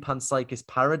new panpsychist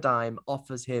paradigm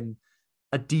offers him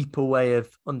a deeper way of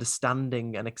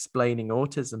understanding and explaining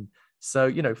autism.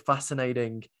 So,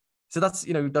 fascinating. So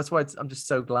that's why I'm just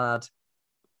so glad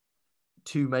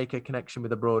to make a connection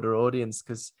with a broader audience,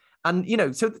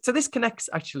 so this connects,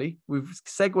 actually, we've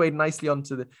segued nicely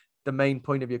onto the main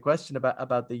point of your question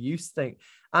about the use thing.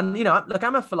 And, look,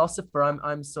 I'm a philosopher.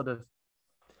 I'm sort of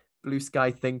blue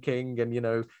sky thinking and,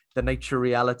 the nature of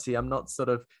reality. I'm not sort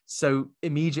of so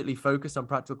immediately focused on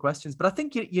practical questions, but I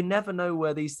think you never know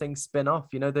where these things spin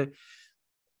off. The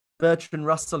Bertrand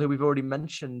Russell, who we've already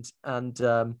mentioned, and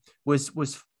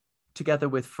was together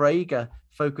with Frege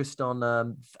focused on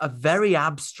a very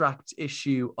abstract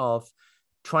issue of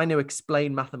trying to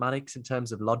explain mathematics in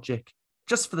terms of logic,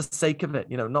 just for the sake of it,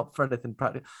 not for anything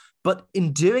practical. But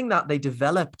in doing that, they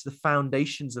developed the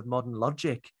foundations of modern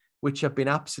logic, which have been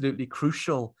absolutely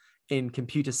crucial in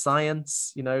computer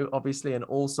science, obviously, and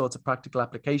all sorts of practical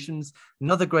applications.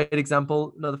 Another great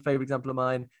example, another favorite example of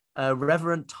mine,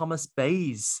 Reverend Thomas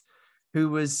Bayes, who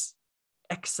was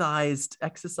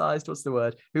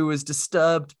who was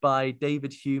disturbed by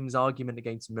David Hume's argument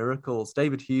against miracles.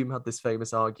 David Hume had this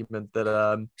famous argument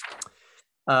that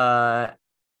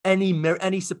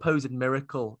any supposed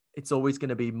miracle, it's always going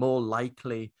to be more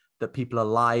likely that people are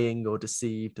lying or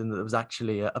deceived, and that it was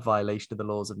actually a violation of the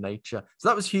laws of nature. So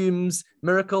that was Hume's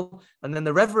miracle. And then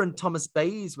the Reverend Thomas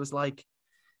Bayes was like,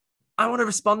 I want to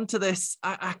respond to this.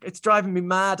 It's driving me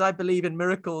mad. I believe in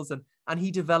miracles. And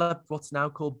he developed what's now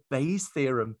called Bayes'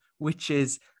 theorem, which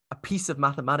is a piece of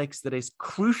mathematics that is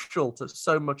crucial to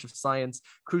so much of science,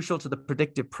 crucial to the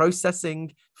predictive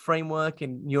processing framework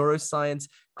in neuroscience,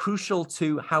 crucial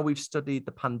to how we've studied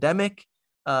the pandemic.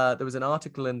 There was an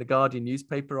article in the Guardian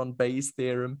newspaper on Bayes'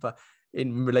 theorem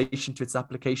in relation to its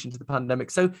application to the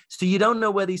pandemic. So you don't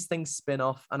know where these things spin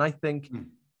off. And I think,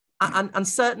 and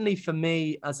certainly for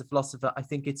me as a philosopher, I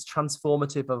think it's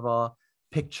transformative of our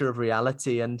picture of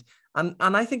reality. And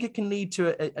I think it can lead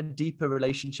to a deeper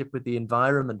relationship with the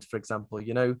environment. For example,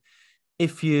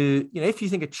 if you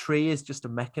think a tree is just a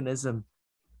mechanism,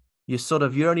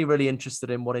 you're only really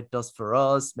interested in what it does for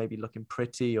us, maybe looking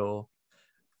pretty, or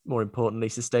more importantly,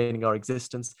 sustaining our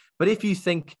existence. But if you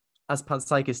think, as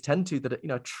panpsychists tend to, that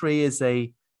a tree is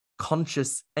a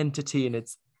conscious entity in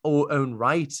its own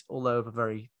right, although of a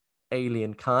very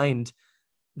alien kind,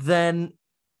 then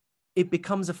it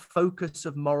becomes a focus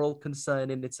of moral concern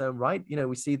in its own right.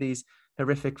 We see these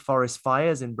horrific forest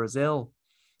fires in Brazil.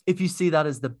 If you see that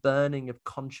as the burning of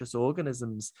conscious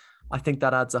organisms, I think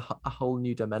that adds a whole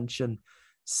new dimension.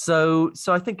 So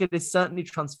I think it is certainly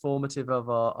transformative of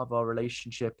our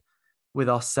relationship with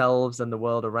ourselves and the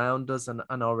world around us, and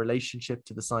our relationship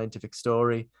to the scientific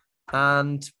story.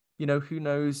 And who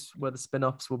knows where the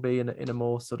spin-offs will be in a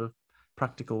more sort of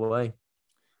practical way.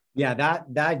 Yeah,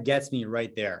 that gets me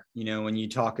right there. When you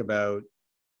talk about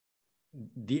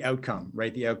the outcome,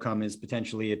 right? The outcome is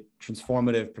potentially a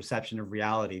transformative perception of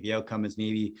reality. The outcome is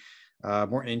maybe a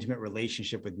more intimate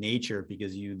relationship with nature,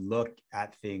 because you look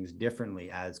at things differently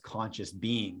as conscious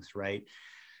beings, right?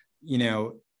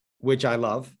 Which I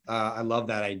love. I love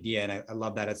that idea, and I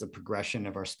love that as a progression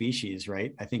of our species,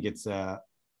 right? I think it's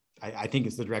I think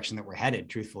it's the direction that we're headed,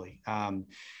 truthfully.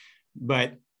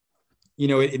 But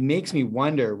it makes me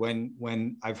wonder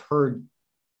when I've heard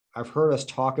us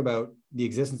talk about the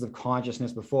existence of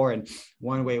consciousness before, and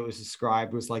one way it was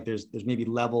described was like there's maybe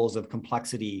levels of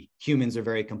complexity. Humans are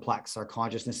very complex. Our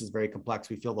consciousness is very complex.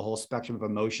 We feel the whole spectrum of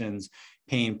emotions,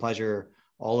 pain, pleasure,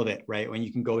 all of it, right? When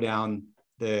you can go down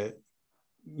the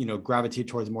gravitate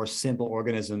towards more simple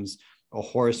organisms, a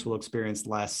horse will experience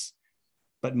less,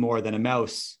 but more than a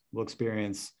mouse will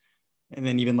experience, and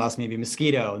then even less maybe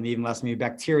mosquito, and even less maybe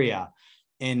bacteria.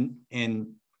 And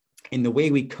in the way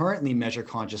we currently measure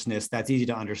consciousness, that's easy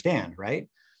to understand, right?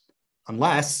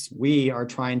 Unless we are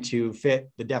trying to fit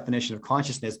the definition of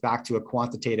consciousness back to a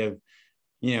quantitative,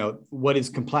 what is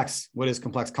complex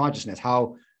consciousness?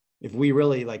 How, if we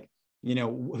really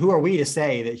who are we to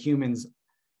say that humans'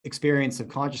 experience of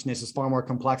consciousness is far more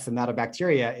complex than that of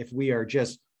bacteria if we are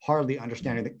just hardly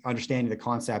understanding the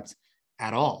concept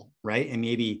at all, right? And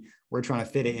maybe we're trying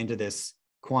to fit it into this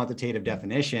quantitative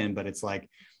definition, but it's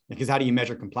because how do you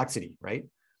measure complexity, right?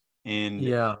 And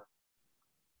yeah,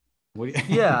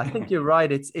 I think you're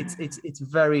right. It's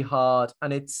very hard,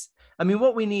 and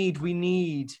what we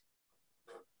need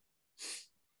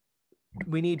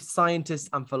scientists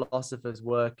and philosophers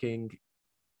working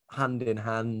hand in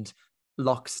hand,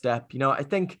 lockstep. I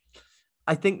think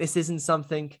this isn't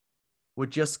something we're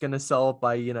just going to solve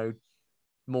by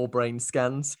more brain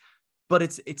scans, but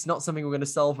it's not something we're going to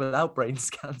solve without brain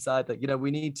scans either.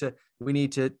 We need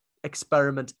to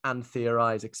experiment and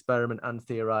theorize,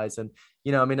 and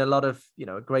a lot of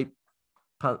a great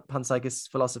panpsychist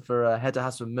philosopher, Hedda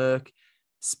Hasselmerk,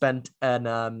 spent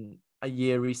a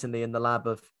year recently in the lab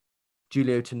of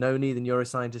Giulio Tononi, the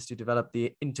neuroscientist who developed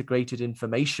the integrated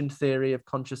information theory of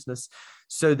consciousness.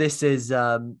 So this is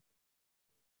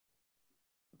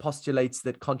postulates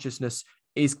that consciousness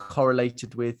is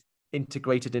correlated with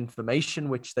integrated information,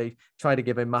 which they try to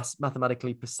give a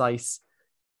mathematically precise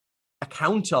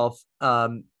account of,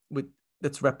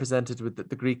 that's represented with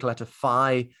the Greek letter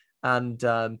phi, and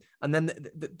then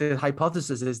the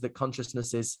hypothesis is that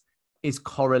consciousness is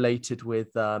correlated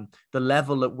with the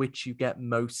level at which you get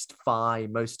most phi,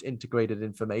 most integrated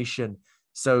information.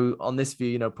 So on this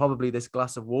view, probably this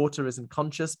glass of water isn't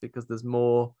conscious because there's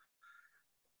more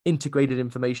integrated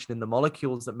information in the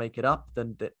molecules that make it up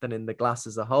than in the glass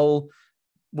as a whole.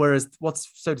 Whereas what's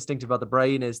so distinctive about the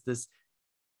brain is there's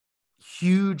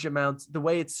huge amounts, the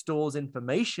way it stores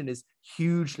information is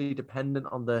hugely dependent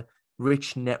on the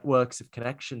rich networks of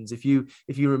connections. If you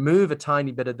remove a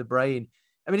tiny bit of the brain,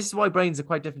 this is why brains are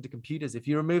quite different to computers. If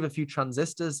you remove a few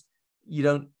transistors, you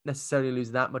don't necessarily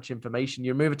lose that much information.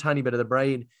 You remove a tiny bit of the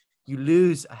brain, you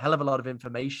lose a hell of a lot of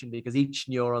information because each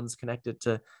neuron's connected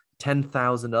to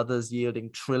 10,000 others,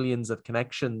 yielding trillions of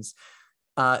connections.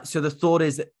 So the thought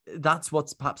is that's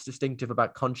what's perhaps distinctive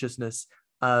about consciousness.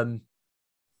 That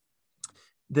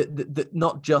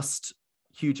not just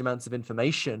huge amounts of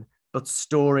information, but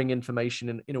storing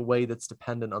information in a way that's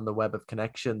dependent on the web of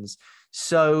connections.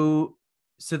 So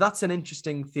that's an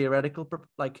interesting theoretical,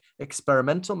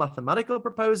 experimental mathematical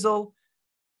proposal.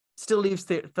 Still leaves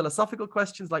philosophical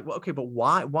questions like, well, okay, but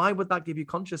why would that give you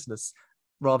consciousness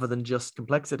rather than just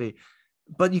complexity?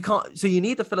 But you can't, so you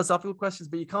need the philosophical questions,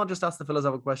 but you can't just ask the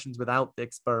philosophical questions without the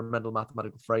experimental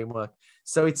mathematical framework.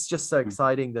 So it's just so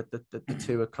exciting that the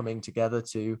two are coming together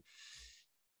to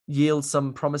yield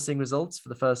some promising results for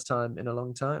the first time in a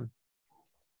long time.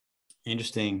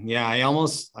 Interesting. Yeah, I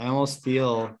almost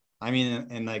feel. I mean,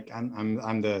 and like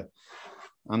I'm the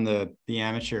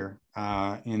amateur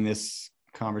in this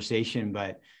conversation,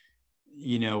 but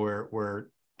we're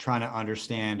trying to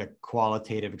understand a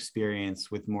qualitative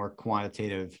experience with more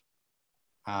quantitative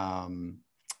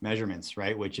measurements,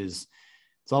 right? Which is,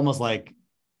 it's almost like,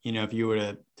 if you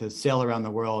were to sail around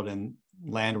the world and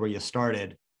land where you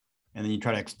started, and then you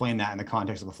try to explain that in the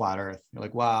context of a flat earth, you're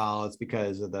like, wow, it's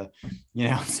because of the,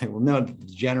 it's like, well, no, the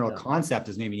general concept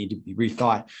is maybe need to be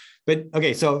rethought. But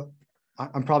okay, so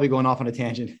I'm probably going off on a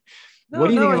tangent. What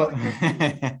do you think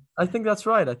about? I think that's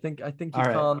right. I think you All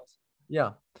right. can't.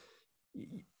 Yeah,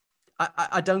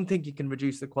 I don't think you can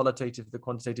reduce the qualitative to the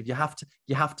quantitative. You have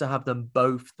to have them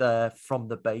both there from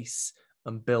the base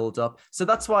and build up. So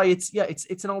that's why it's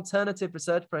an alternative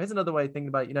research. But here's another way of thinking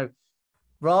about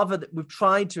rather that we've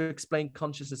tried to explain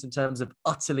consciousness in terms of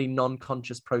utterly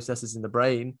non-conscious processes in the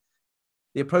brain.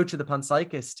 The approach of the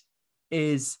panpsychist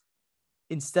is,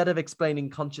 instead of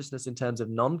explaining consciousness in terms of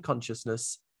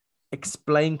non-consciousness,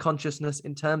 explain consciousness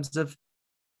in terms of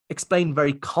explain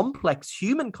very complex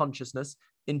human consciousness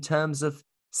in terms of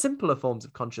simpler forms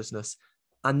of consciousness.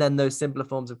 And then those simpler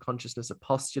forms of consciousness are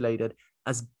postulated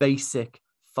as basic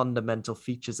fundamental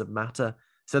features of matter.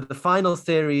 So the final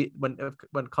theory, when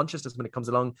consciousness, when it comes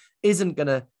along, isn't going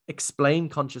to explain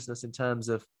consciousness in terms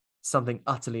of something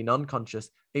utterly non-conscious.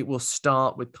 It will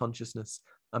start with consciousness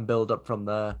and build up from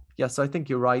there. Yeah, so I think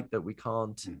you're right that we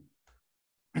can't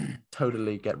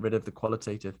totally get rid of the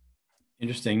qualitative.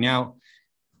 Interesting. Now,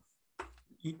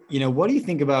 what do you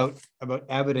think about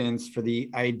evidence for the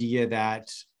idea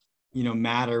that,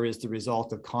 matter is the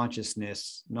result of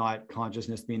consciousness, not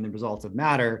consciousness being the result of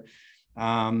matter,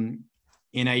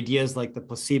 in ideas like the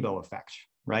placebo effect,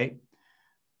 right?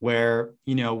 Where,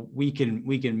 we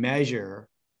can measure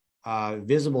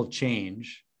visible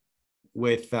change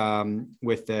with a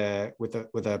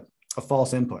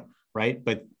false input, right?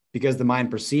 But because the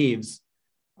mind perceives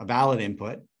a valid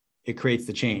input, it creates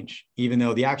the change, even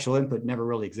though the actual input never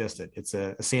really existed. It's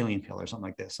a saline pill or something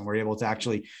like this. And we're able to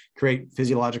actually create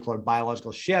physiological or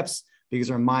biological shifts because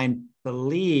our mind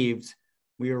believed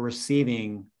we were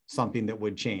receiving something that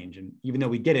would change. And even though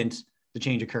we didn't, the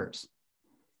change occurs.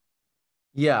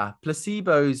 Yeah,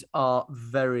 placebos are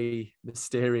very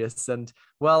mysterious. And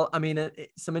well, I mean,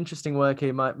 some interesting work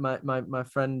here. My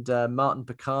friend Martin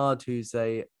Picard, who's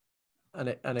an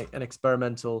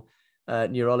experimental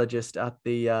neurologist at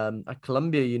at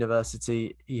Columbia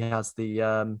University. He has the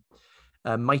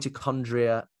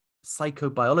mitochondria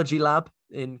psychobiology lab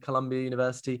in Columbia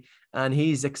University, and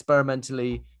he's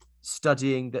experimentally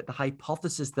studying that the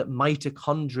hypothesis that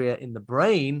mitochondria in the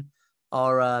brain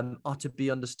are to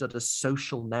be understood as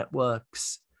social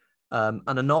networks, and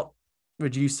are not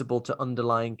reducible to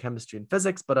underlying chemistry and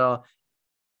physics, but are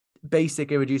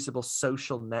basic irreducible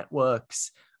social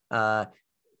networks. So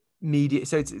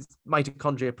it's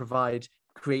mitochondria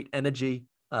create energy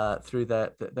through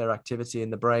their activity in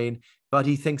the brain, but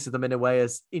he thinks of them in a way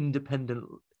as independent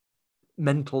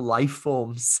mental life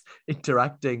forms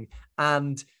interacting.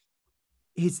 And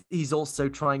he's also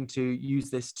trying to use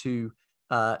this to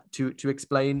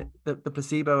explain the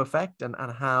placebo effect and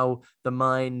how the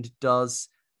mind does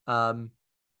have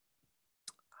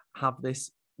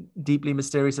this deeply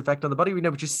mysterious effect on the body,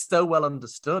 which is so well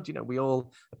understood. We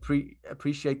all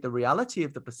appreciate the reality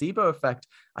of the placebo effect.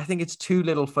 I think it's too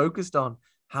little focused on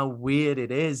how weird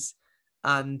it is.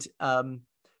 And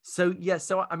so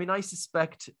I mean, I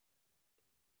suspect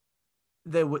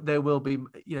there will be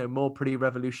more pretty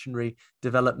revolutionary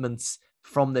developments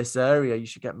from this area. You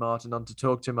should get Martin on to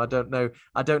talk to him. I don't know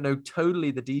totally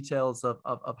the details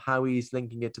of how he's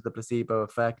linking it to the placebo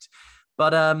effect,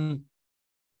 but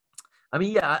I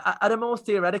mean, yeah, at a more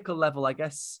theoretical level, I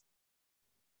guess,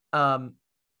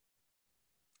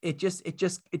 it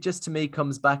just to me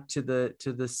comes back to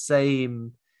the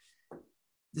same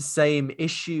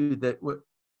issue that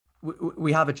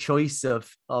we have a choice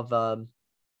of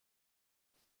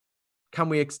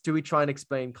do we try and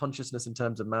explain consciousness in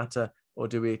terms of matter, or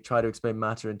do we try to explain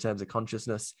matter in terms of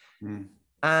consciousness?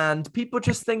 And people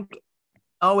just think,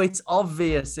 oh, it's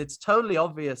obvious, it's totally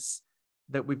obvious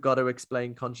that we've got to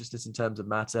explain consciousness in terms of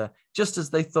matter, just as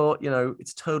they thought,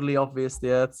 it's totally obvious the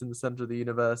Earth's in the center of the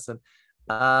universe.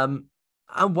 And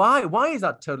why is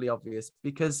that totally obvious?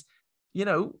 Because,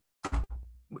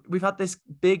 we've had this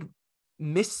big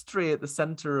mystery at the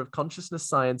center of consciousness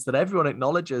science that everyone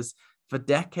acknowledges for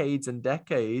decades and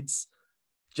decades,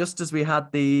 just as we had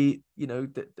the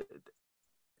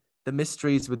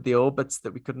mysteries with the orbits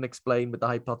that we couldn't explain with the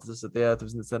hypothesis that the Earth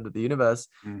was in the center of the universe.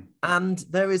 And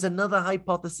there is another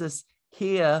hypothesis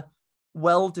here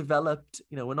well developed,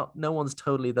 no one's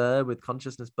totally there with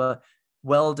consciousness, but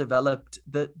well developed,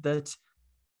 that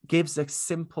gives a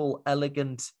simple,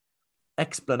 elegant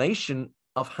explanation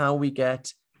of how we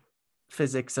get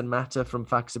physics and matter from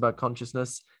facts about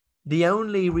consciousness. The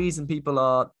only reason people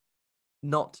are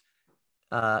not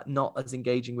as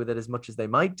engaging with it as much as they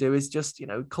might do is just,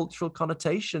 cultural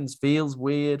connotations. Feels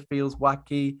weird, feels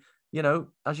wacky.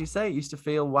 As you say, it used to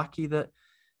feel wacky that,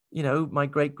 my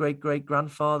great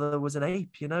grandfather was an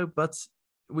ape, but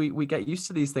we get used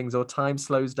to these things, or time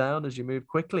slows down as you move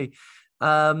quickly.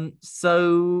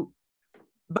 So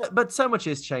so much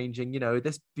is changing.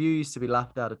 This view used to be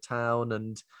laughed out of town,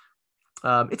 and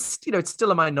it's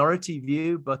still a minority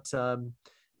view, but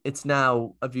it's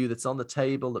now a view that's on the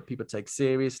table that people take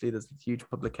seriously. There's huge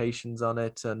publications on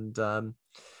it, and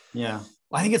yeah,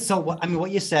 I think it's so. I mean,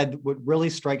 what you said, what really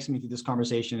strikes me through this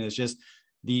conversation is just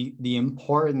the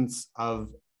importance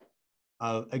of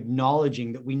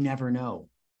acknowledging that we never know,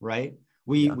 right?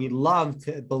 We love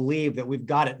to believe that we've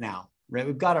got it now, right?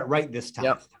 We've got it right this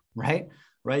time, right?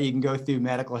 Right. You can go through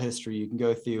medical history, you can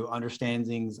go through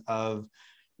understandings of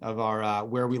our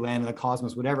where we land in the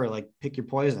cosmos, whatever. Like, pick your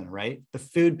poison, right? The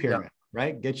food pyramid,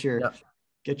 right? Get your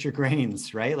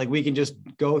grains, right? Like, we can just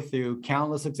go through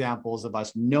countless examples of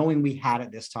us knowing we had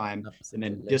it this time and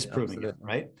then disproving it,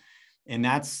 right? And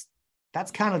that's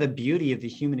kind of the beauty of the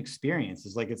human experience,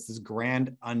 is like, it's this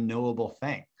grand unknowable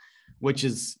thing, which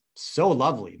is so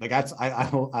lovely. Like,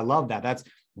 I love that. That's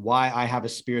why I have a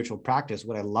spiritual practice.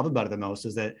 What I love about it the most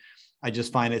is that I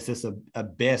just find it's this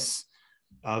abyss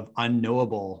of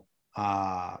unknowable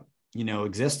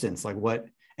existence. Like, what,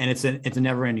 and it's a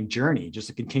never-ending journey, just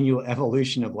a continual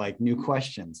evolution of like new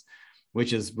questions,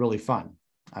 which is really fun.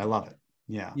 I love it.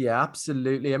 Yeah,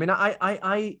 absolutely. I mean,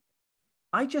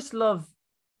 I just love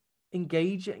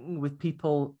engaging with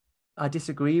people I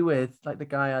disagree with, like the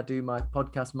guy I do my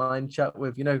podcast Mind Chat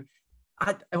with.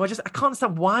 I can't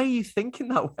understand why you think in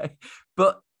that way.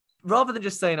 But rather than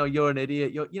just saying, "Oh, you're an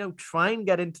idiot," try and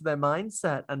get into their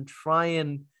mindset and try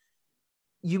and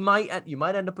you might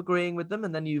end up agreeing with them,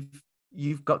 and then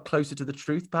you've got closer to the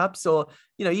truth, perhaps. Or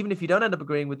even if you don't end up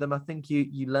agreeing with them, I think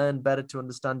you learn better to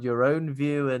understand your own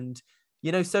view. And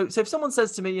so if someone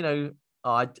says to me,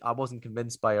 "Oh, I wasn't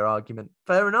convinced by your argument,"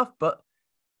 fair enough. But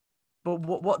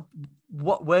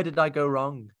where did I go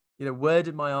wrong? Where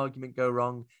did my argument go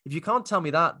wrong? If you can't tell me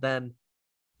that, then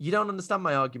you don't understand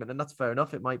my argument, and that's fair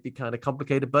enough. It might be kind of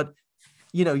complicated, but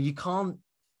you can't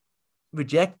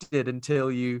reject it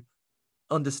until you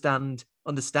understand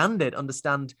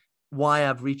why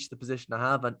I've reached the position I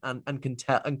have, and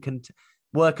can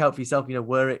work out for yourself,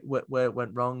 where it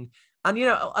went wrong. And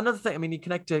another thing, I mean, you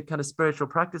connect to kind of spiritual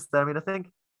practice there. I mean,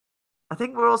 I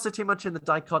think we're also too much in the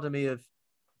dichotomy of,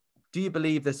 do you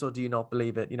believe this or do you not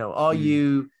believe it?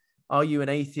 Are you an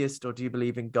atheist or do you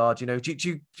believe in God? Do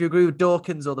you agree with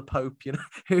Dawkins or the Pope?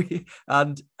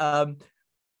 And I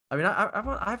mean,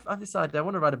 I've decided I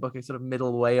want to write a book, a sort of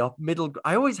middle way up.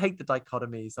 I always hate the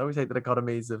dichotomies. I always hate the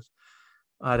dichotomies of,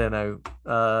 I don't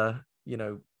know,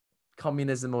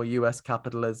 communism or US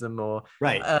capitalism, or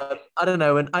right. I don't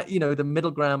know, and the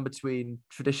middle ground between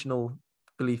traditional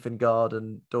belief in God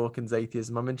and Dawkins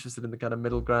atheism. I'm interested in the kind of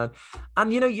middle ground.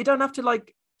 And you don't have to,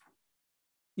 like,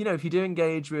 if you do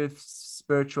engage with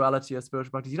spirituality or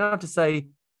spiritual practice, you don't have to say,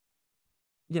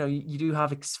 you do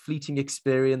have fleeting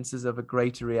experiences of a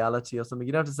greater reality or something.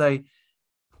 You don't have to say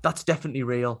that's definitely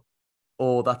real,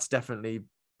 or that's definitely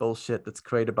bullshit that's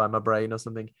created by my brain or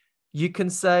something. You can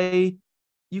say,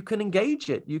 you can engage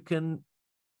it, you can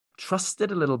trust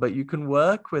it a little bit, you can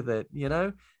work with it,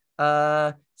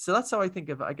 so that's how I think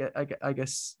of, I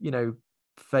guess,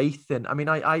 faith in. I mean,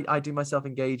 I do myself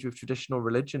engage with traditional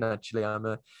religion. Actually, I'm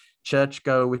a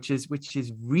churchgoer, which is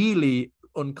really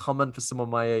uncommon for someone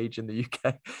my age in the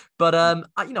UK. But I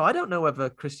don't know whether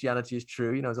Christianity is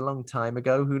true. It was a long time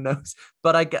ago. Who knows?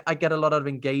 But I get a lot of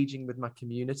engaging with my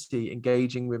community,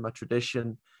 engaging with my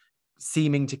tradition,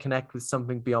 seeming to connect with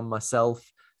something beyond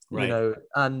myself. Right.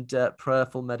 And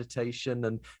prayerful meditation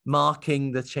and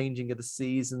marking the changing of the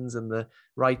seasons and the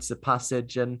rites of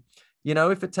passage. And,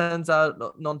 if it turns out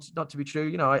not to be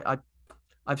true,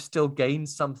 I've still gained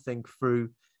something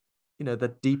through,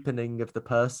 the deepening of the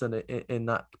person in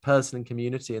that person and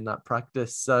community in that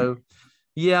practice. So,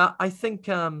 yeah, I think,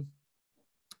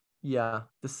 there's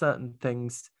certain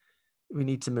things we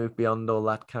need to move beyond all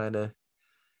that kind of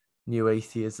new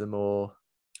atheism or,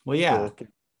 well, yeah.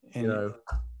 And,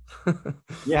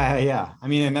 yeah. I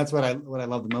mean, and that's what I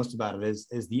love the most about it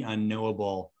is the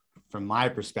unknowable. From my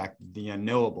perspective, the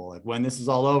unknowable. Like, when this is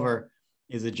all over,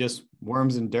 is it just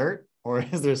worms and dirt, or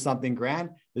is there something grand?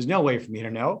 There's no way for me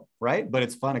to know, right? But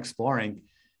it's fun exploring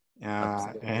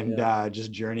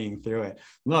just journeying through it.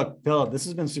 Look, Philip, this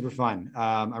has been super fun.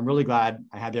 I'm really glad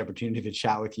I had the opportunity to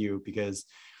chat with you because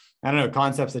I don't know,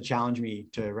 concepts that challenge me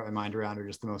to wrap my mind around are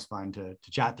just the most fun to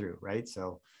chat through, right?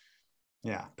 So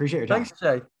yeah, appreciate your time. Thanks,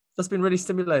 Jay. That's been really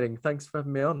stimulating. Thanks for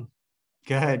having me on.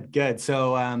 Good.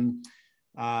 So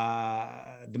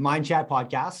the Mind Chat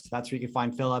podcast, that's where you can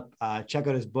find Philip. Check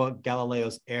out his book,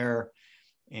 Galileo's Error,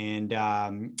 and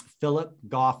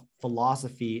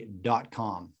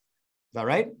philipgoffphilosophy.com. Is that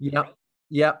right?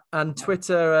 Yeah. And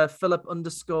Twitter,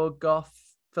 Philip_Goff,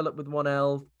 Philip with one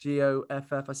L,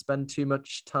 Goff. I spend too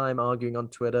much time arguing on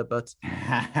Twitter, but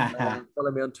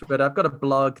follow me on Twitter. I've got a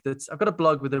blog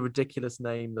with a ridiculous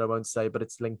name that I won't say, but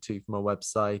it's linked to from my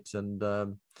website, and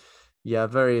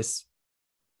various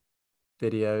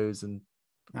videos and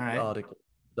article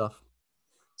stuff.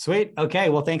 Sweet. Okay.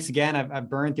 Well, thanks again. I've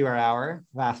burned through our hour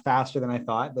faster than I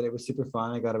thought, but it was super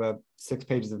fun. I got about 6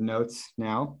 pages of notes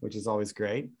now, which is always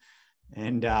great.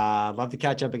 And I'd love to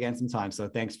catch up again sometime. So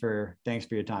thanks for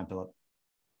your time, Philip.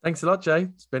 Thanks a lot, Jay.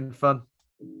 It's been fun.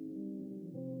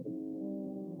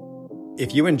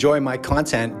 If you enjoy my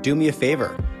content, do me a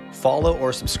favor. Follow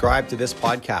or subscribe to this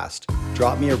podcast.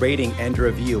 Drop me a rating and a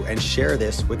review and share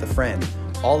this with a friend.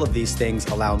 All of these things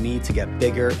allow me to get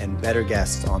bigger and better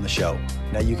guests on the show.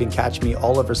 Now you can catch me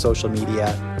all over social media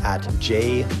at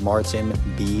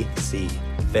jmartinbc.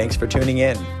 Thanks for tuning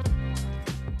in.